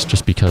spikes,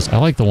 just because I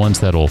like the ones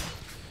that'll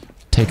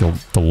take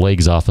the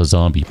legs off a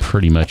zombie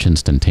pretty much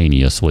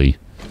instantaneously.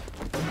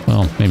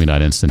 Well, maybe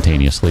not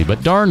instantaneously,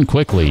 but darn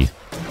quickly.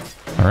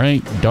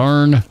 Alright?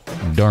 Darn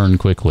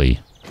quickly.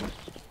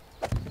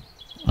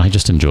 I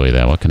just enjoy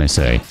that. What can I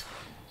say?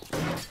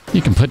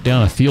 You can put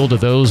down a field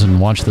of those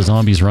and watch the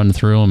zombies run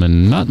through them,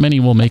 and not many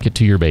will make it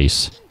to your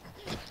base.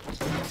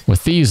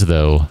 With these,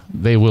 though,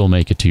 they will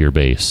make it to your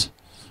base.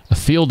 A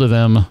field of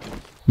them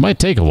might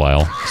take a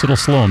while, so it'll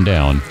slow them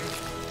down,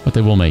 but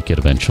they will make it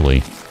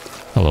eventually.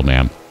 Hello,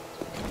 ma'am.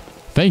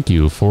 Thank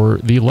you for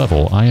the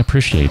level. I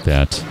appreciate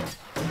that.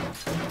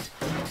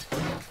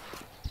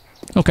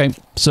 Okay,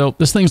 so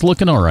this thing's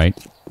looking all right.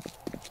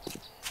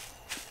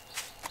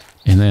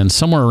 And then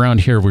somewhere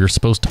around here, we were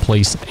supposed to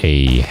place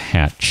a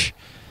hatch.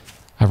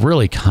 I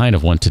really kind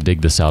of want to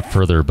dig this out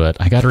further, but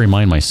I got to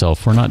remind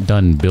myself we're not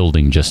done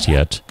building just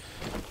yet.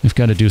 We've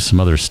got to do some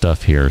other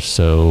stuff here,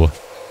 so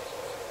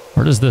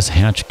where does this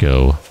hatch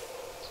go?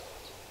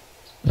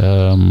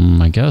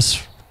 I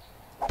guess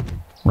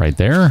right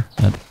there?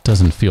 That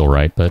doesn't feel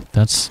right, but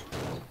that's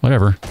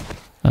whatever.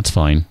 That's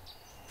fine.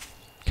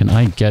 Can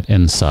I get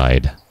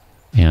inside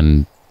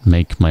and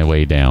make my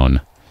way down?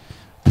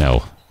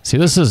 No. See,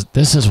 this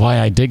is why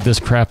I dig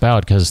this crap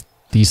out, because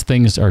these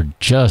things are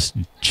just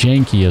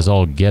janky as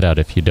all get out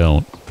if you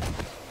don't.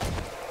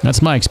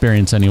 That's my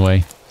experience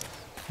anyway.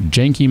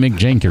 Janky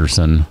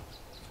McJankerson.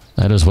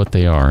 That is what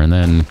they are. And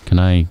then, can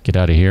I get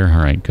out of here?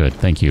 All right, good.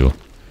 Thank you.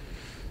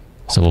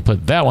 So we'll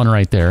put that one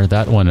right there.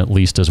 That one at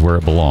least is where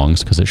it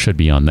belongs, because it should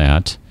be on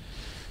that.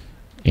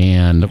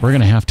 And we're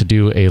going to have to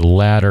do a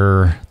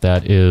ladder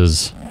that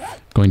is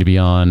going to be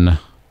on...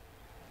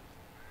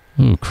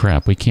 Ooh,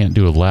 crap. We can't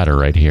do a ladder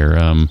right here.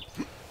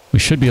 We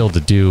should be able to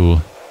do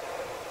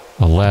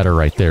a ladder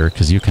right there,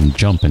 because you can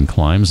jump and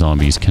climb.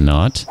 Zombies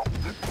cannot.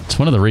 It's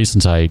one of the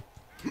reasons I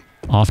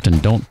often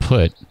don't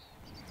put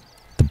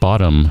the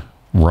bottom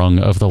rung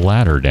of the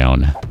ladder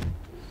down.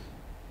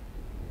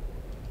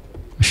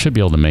 We should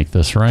be able to make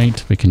this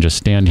right. We can just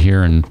stand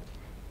here and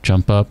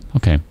jump up.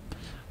 Okay.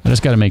 I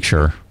just got to make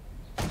sure.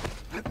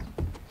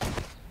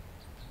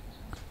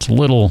 It's a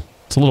little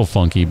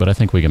funky, but I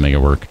think we can make it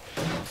work.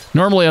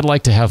 Normally I'd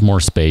like to have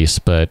more space,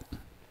 but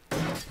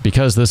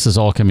because this is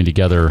all coming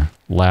together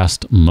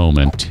last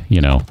moment,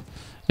 you know,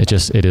 it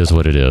is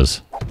what it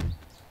is.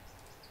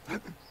 I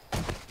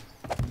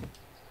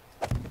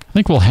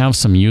think we'll have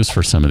some use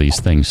for some of these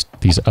things,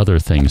 these other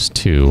things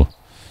too.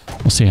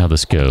 We'll see how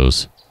this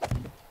goes.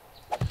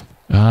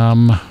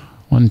 1,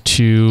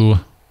 2...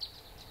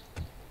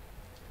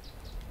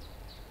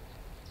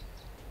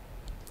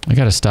 I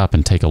gotta stop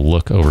and take a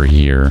look over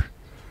here.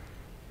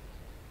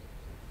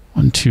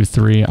 1, 2,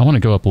 3. I want to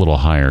go up a little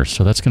higher,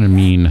 so that's going to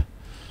mean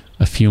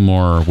a few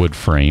more wood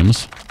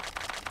frames.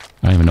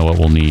 I don't even know what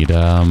we'll need.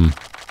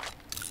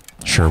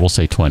 Sure, we'll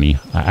say 20.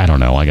 I don't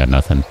know. I got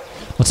nothing.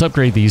 Let's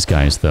upgrade these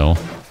guys, though.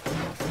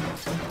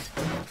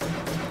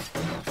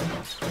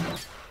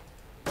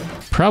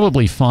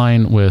 Probably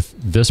fine with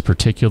this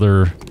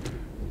particular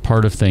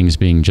part of things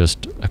being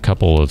just a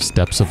couple of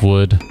steps of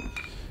wood.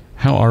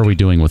 How are we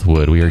doing with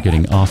wood? We are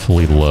getting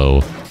awfully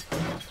low.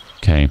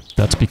 Okay,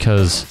 that's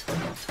because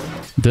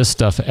this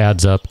stuff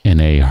adds up in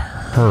a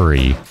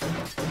hurry.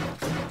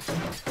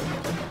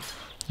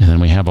 And then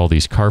we have all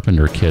these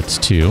carpenter kits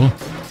too.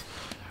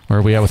 Where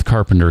are we at with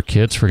carpenter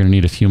kits? We're going to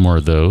need a few more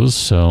of those,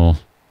 so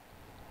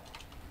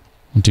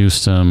we'll do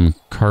some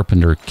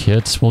carpenter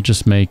kits. We'll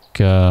just make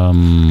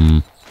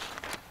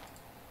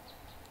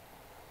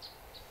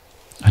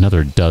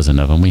another dozen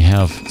of them. We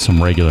have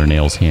some regular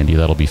nails handy.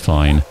 That'll be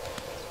fine.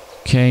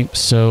 Okay,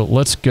 so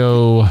let's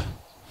go...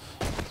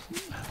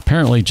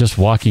 Apparently just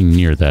walking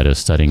near that is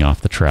setting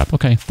off the trap.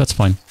 Okay, that's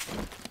fine.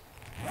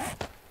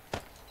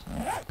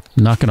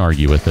 Not going to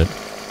argue with it.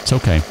 It's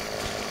okay.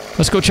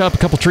 Let's go chop a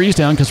couple trees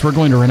down, because we're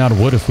going to run out of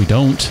wood if we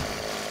don't.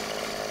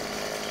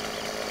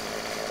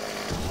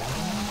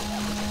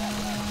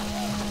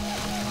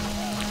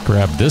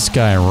 Grab this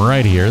guy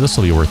right here. This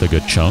will be worth a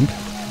good chunk.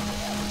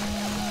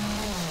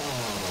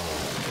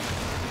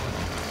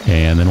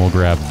 And then we'll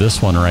grab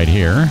this one right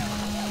here.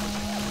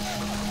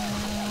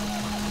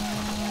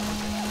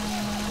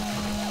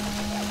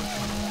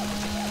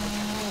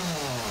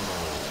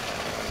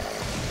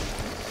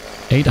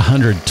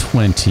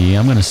 $820.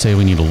 I'm going to say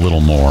we need a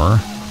little more.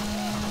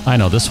 I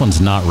know this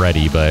one's not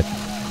ready, but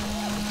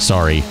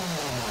sorry.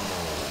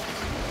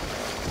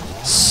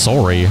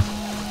 Sorry.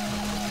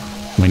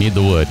 We need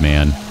the wood,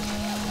 man.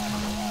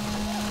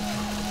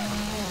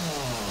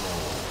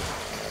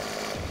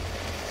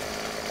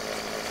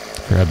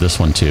 Grab this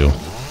one too.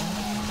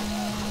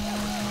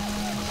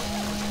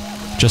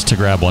 Just to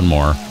grab one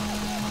more.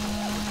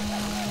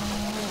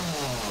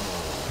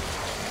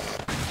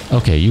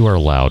 Okay, you are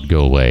loud.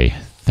 Go away.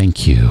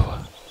 Thank you.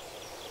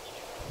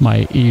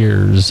 My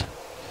ears.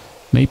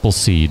 Maple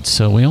seeds.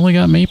 So we only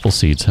got maple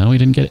seeds, huh? We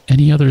didn't get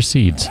any other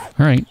seeds.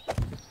 All right.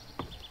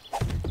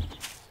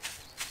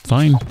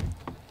 Fine.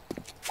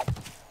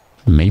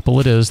 Maple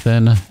it is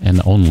then,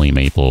 and only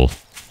maple.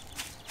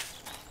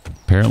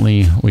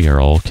 Apparently, we are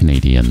all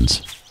Canadians.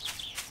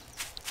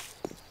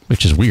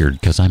 Which is weird,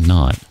 because I'm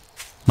not.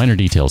 Minor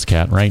details,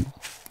 cat, right?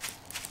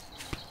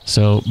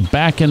 So,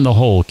 back in the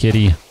hole,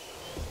 kitty.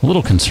 A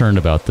little concerned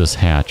about this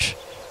hatch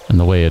and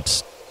the way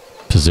it's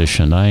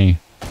positioned. I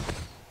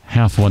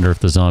half wonder if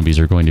the zombies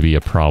are going to be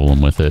a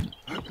problem with it.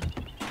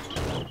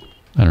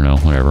 I don't know,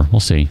 whatever. We'll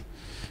see.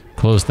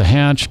 Close the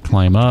hatch,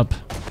 climb up.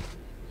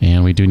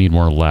 And we do need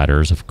more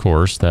ladders, of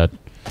course. That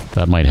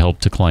might help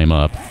to climb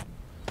up.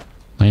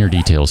 Minor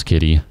details,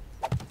 kitty.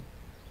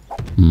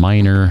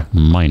 Minor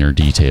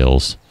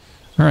details.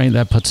 Alright,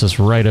 that puts us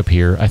right up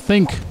here. I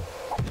think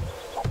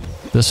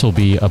this will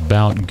be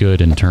about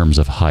good in terms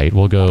of height.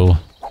 We'll go...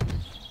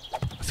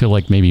 I feel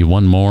like maybe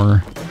one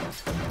more.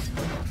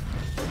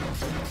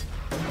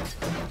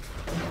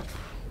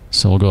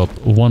 So we'll go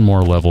up one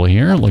more level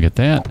here. Look at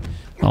that.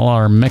 All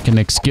our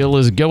mechanic skill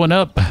is going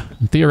up.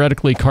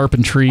 Theoretically,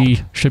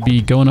 carpentry should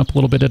be going up a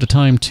little bit at a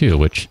time too,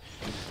 which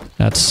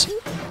that's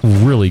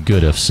really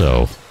good if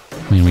so.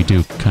 I mean, we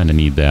do kind of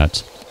need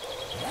that.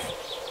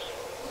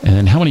 And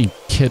then how many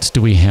kits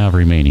do we have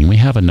remaining? We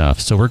have enough.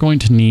 So we're going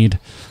to need...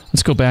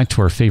 Let's go back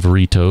to our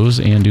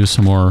favoritos and do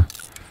some more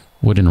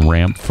wooden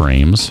ramp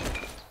frames.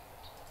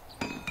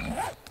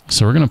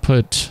 So we're going to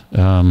put...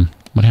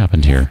 what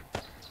happened here?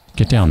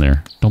 Get down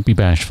there. Don't be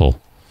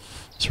bashful.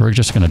 So we're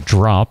just going to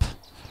drop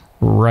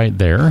right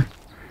there.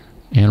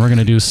 And we're going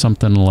to do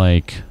something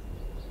like...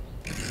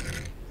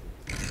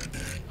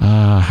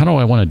 how do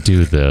I want to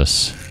do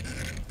this?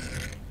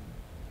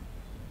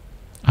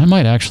 I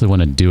might actually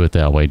want to do it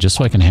that way, just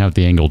so I can have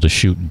the angle to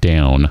shoot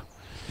down.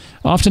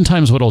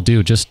 Oftentimes what I'll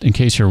do, just in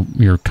case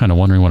you're kind of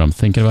wondering what I'm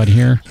thinking about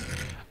here,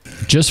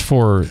 just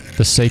for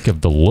the sake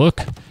of the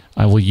look,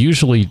 I will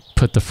usually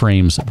put the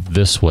frames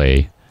this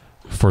way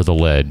for the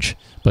ledge.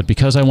 But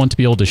because I want to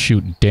be able to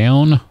shoot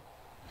down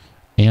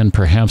and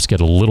perhaps get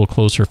a little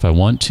closer if I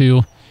want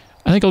to,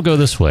 I think I'll go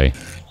this way.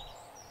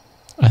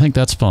 I think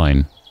that's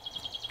fine.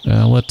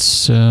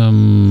 Let's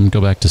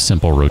go back to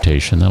simple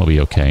rotation. That'll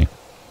be okay.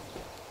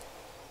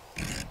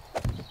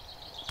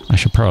 I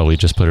should probably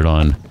just put it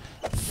on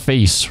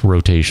face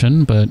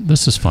rotation, but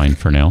this is fine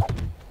for now.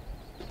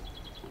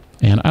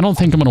 And I don't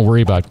think I'm going to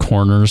worry about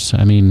corners.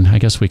 I mean, I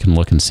guess we can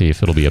look and see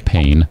if it'll be a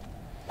pain.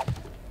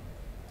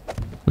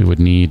 We would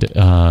need,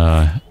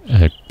 I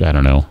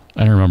don't know.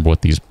 I don't remember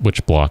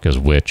which block is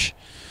which.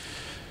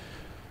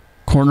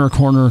 Corner,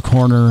 corner,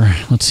 corner.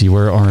 Let's see,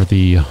 where are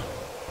the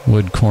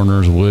wood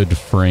corners? Wood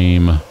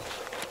frame.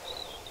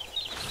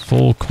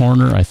 Full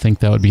corner, I think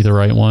that would be the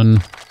right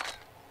one.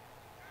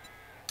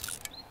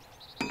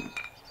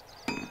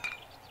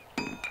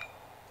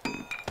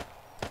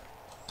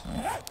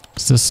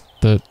 Is this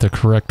the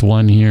correct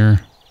one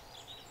here?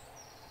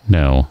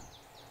 No.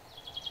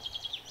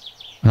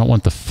 I don't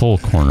want the full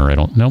corner.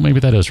 No, maybe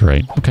that is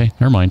right. Okay,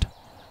 never mind.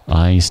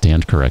 I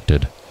stand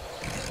corrected.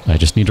 I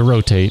just need to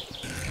rotate.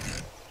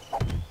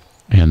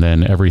 And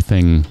then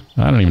everything...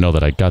 I don't even know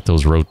that I got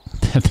those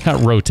that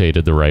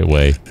rotated the right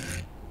way.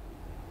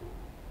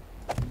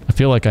 I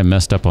feel like I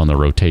messed up on the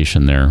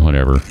rotation there,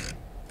 whatever.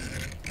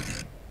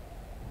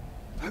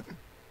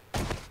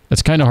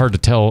 It's kind of hard to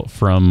tell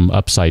from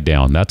upside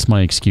down. That's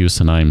my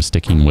excuse, and I'm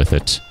sticking with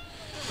it.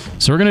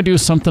 So we're going to do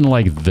something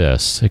like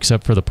this,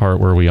 except for the part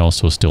where we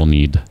also still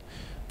need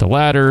the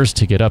ladders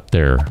to get up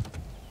there.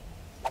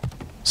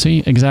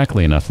 See?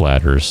 Exactly enough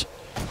ladders.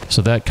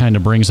 So that kind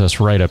of brings us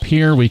right up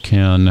here. We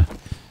can...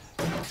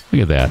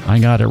 Look at that. I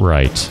got it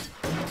right.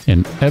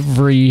 In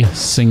every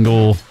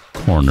single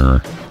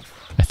corner.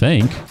 I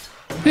think.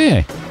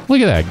 Hey,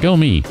 look at that. Go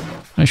me.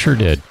 I sure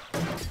did.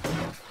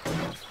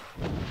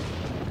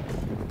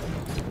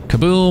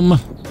 Kaboom!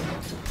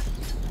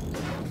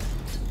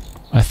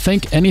 I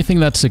think anything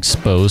that's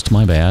exposed,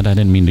 my bad, I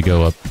didn't mean to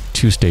go up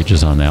 2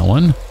 stages on that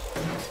one.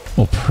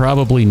 We'll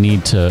probably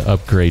need to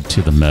upgrade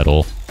to the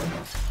metal.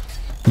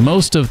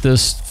 Most of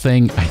this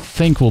thing, I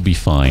think, will be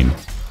fine.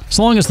 As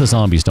long as the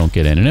zombies don't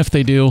get in. And if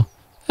they do,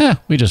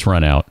 we just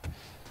run out.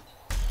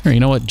 Here, you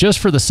know what? Just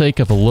for the sake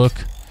of a look,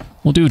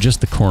 we'll do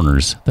just the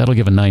corners. That'll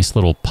give a nice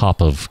little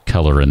pop of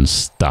color and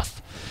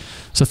stuff.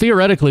 So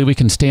theoretically, we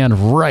can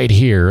stand right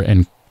here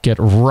and get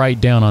right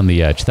down on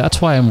the edge.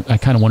 That's why I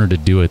kind of wanted to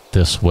do it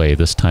this way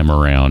this time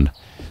around.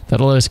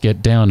 That'll let us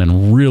get down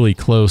and really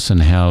close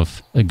and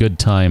have a good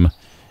time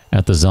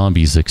at the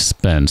zombies'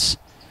 expense.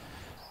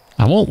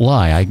 I won't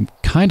lie, I'm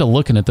kind of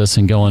looking at this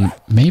and going,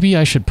 maybe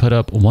I should put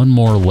up one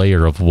more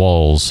layer of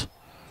walls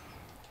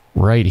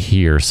right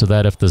here so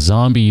that if the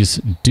zombies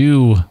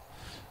do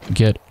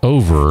get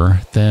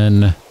over,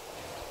 then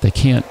they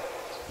can't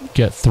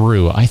get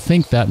through. I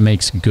think that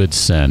makes good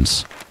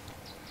sense.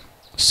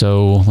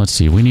 So, let's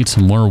see, we need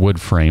some more wood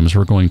frames.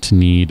 We're going to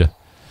need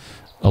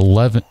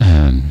 11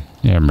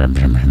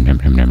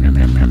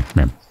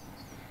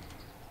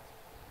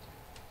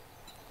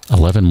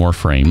 more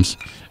frames.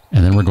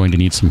 And then we're going to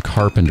need some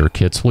carpenter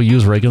kits. We'll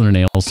use regular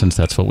nails since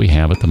that's what we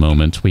have at the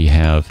moment. We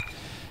have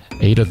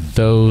 8 of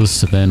those,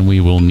 so then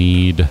we will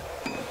need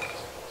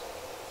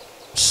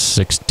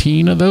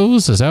 16 of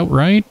those. Is that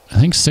right? I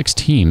think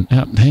 16.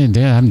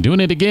 I'm doing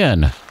it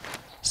again.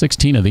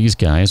 16 of these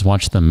guys.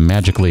 Watch them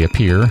magically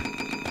appear.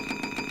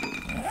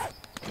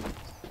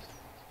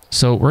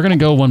 So we're going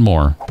to go one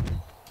more.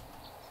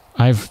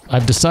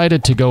 I've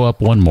decided to go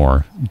up one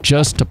more,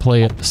 just to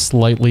play it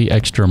slightly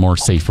extra more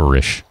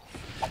safer-ish.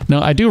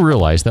 Now, I do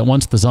realize that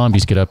once the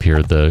zombies get up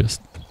here, the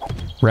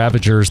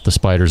Ravagers, the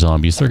spider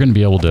zombies, they're going to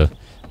be able to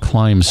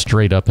climb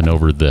straight up and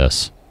over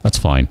this. That's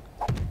fine.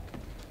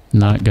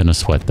 Not gonna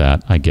sweat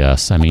that, I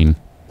guess. I mean,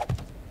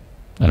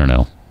 I don't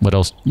know. What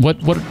else?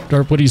 What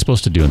are you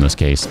supposed to do in this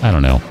case? I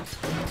don't know.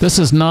 This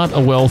is not a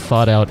well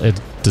thought out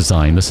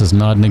design. This is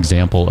not an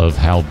example of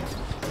how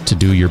to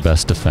do your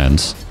best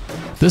defense.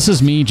 This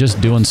is me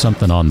just doing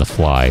something on the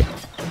fly.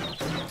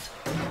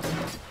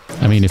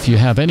 I mean, if you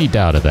have any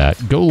doubt of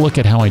that, go look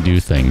at how I do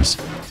things.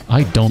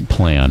 I don't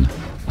plan.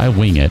 I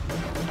wing it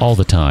all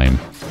the time.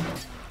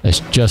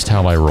 That's just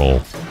how I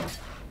roll.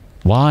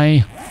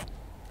 Why?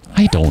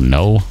 I don't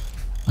know.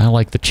 I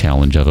like the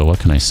challenge of it. What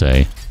can I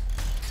say?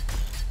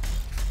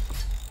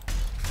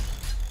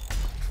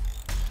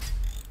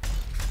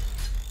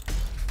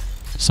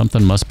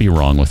 Something must be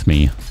wrong with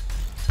me.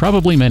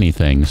 Probably many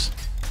things.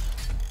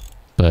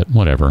 But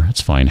whatever,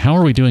 it's fine. How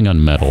are we doing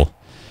on metal?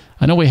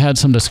 I know we had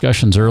some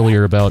discussions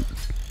earlier about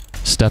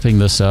stepping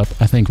this up.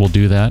 I think we'll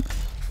do that.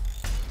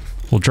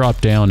 We'll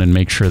drop down and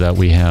make sure that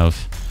we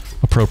have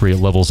appropriate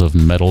levels of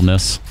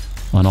metalness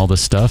on all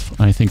this stuff.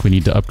 I think we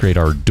need to upgrade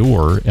our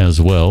door as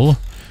well.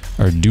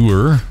 Our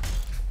door.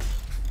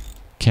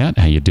 Cat,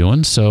 how you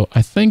doing? So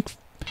I think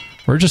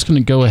we're just going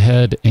to go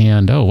ahead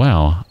and... Oh,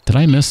 wow. Did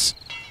I miss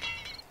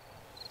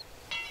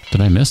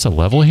a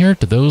level here?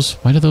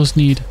 Why do those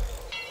need...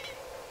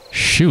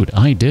 Shoot,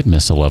 I did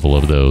miss a level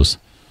of those.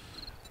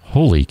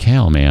 Holy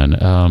cow,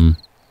 man.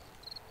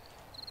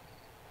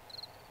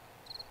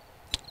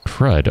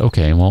 Crud.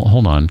 Okay, well,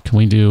 hold on. Can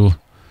we do...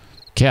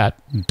 Cat,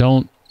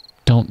 don't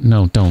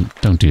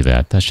do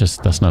that.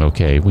 That's not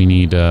okay. We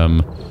need,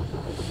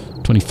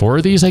 24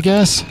 of these, I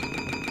guess?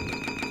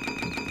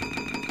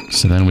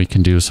 So then we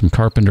can do some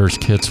carpenter's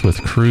kits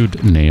with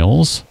crude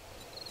nails.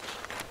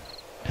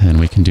 And then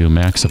we can do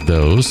max of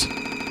those.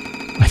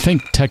 I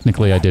think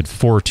technically I did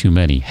 4 too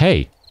many.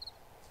 Hey!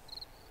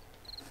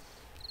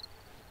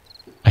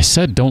 I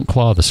said don't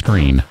claw the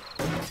screen.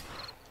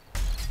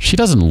 She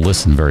doesn't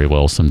listen very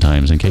well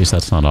sometimes, in case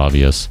that's not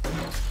obvious.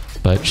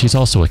 But she's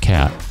also a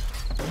cat,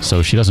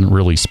 so she doesn't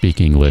really speak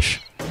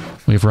English.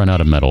 We've run out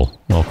of metal.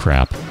 Well,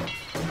 crap.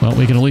 Well,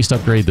 we can at least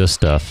upgrade this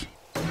stuff.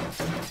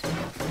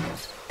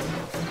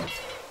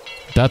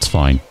 That's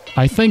fine.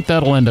 I think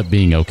that'll end up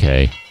being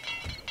okay.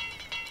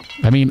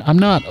 I mean, I'm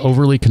not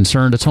overly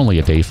concerned. It's only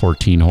a day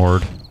 14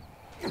 horde.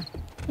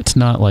 It's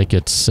not like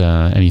it's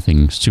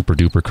anything super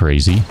duper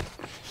crazy.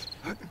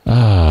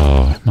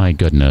 Oh, my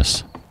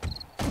goodness.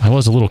 I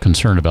was a little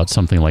concerned about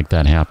something like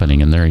that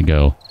happening, and there you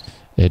go.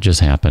 It just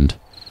happened.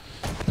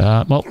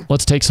 Well,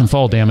 let's take some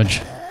fall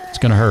damage. It's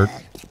gonna hurt.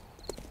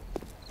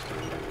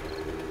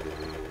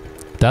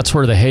 That's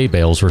where the hay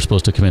bales were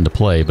supposed to come into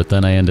play, but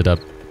then I ended up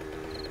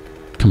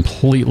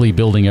completely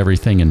building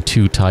everything in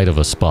too tight of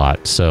a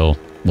spot, so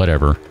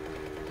whatever.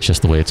 It's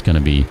just the way it's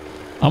gonna be.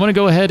 I'm gonna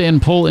go ahead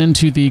and pull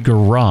into the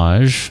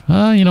garage.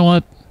 You know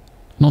what?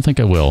 I don't think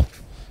I will.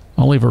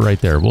 I'll leave it right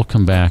there. We'll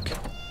come back.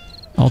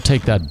 I'll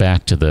take that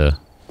back to the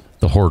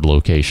horde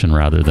location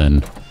rather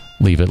than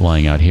leave it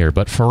lying out here.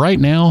 But for right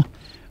now,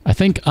 I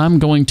think I'm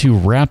going to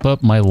wrap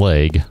up my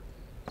leg.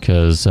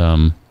 Because,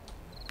 nope.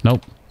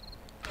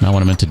 Not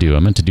what I meant to do. I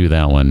meant to do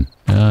that one.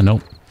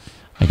 Nope.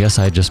 I guess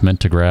I just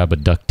meant to grab a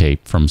duct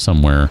tape from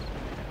somewhere.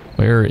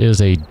 Where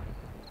is a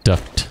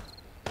duct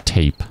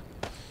tape?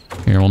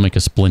 Here, we'll make a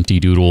splinty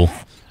doodle.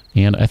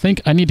 And I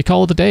think I need to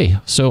call it a day.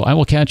 So I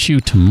will catch you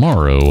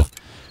tomorrow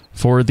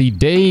for the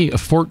day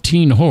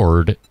 14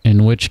 horde,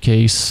 in which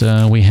case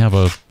we have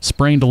a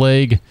sprained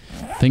leg.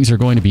 Things are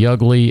going to be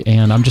ugly,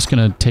 and I'm just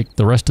going to take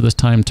the rest of this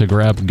time to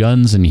grab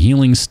guns and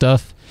healing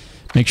stuff.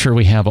 Make sure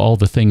we have all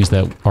the things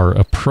that are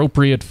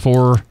appropriate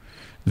for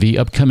the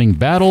upcoming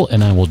battle,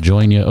 and I will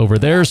join you over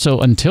there.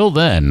 So until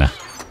then,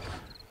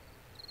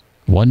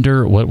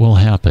 wonder what will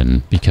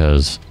happen,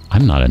 because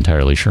I'm not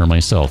entirely sure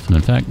myself. And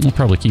in fact, we'll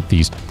probably keep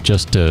these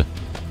just to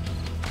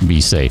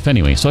be safe.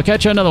 Anyway, so I'll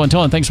catch you on another one.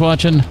 Until then, thanks for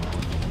watching.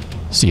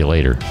 See you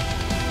later.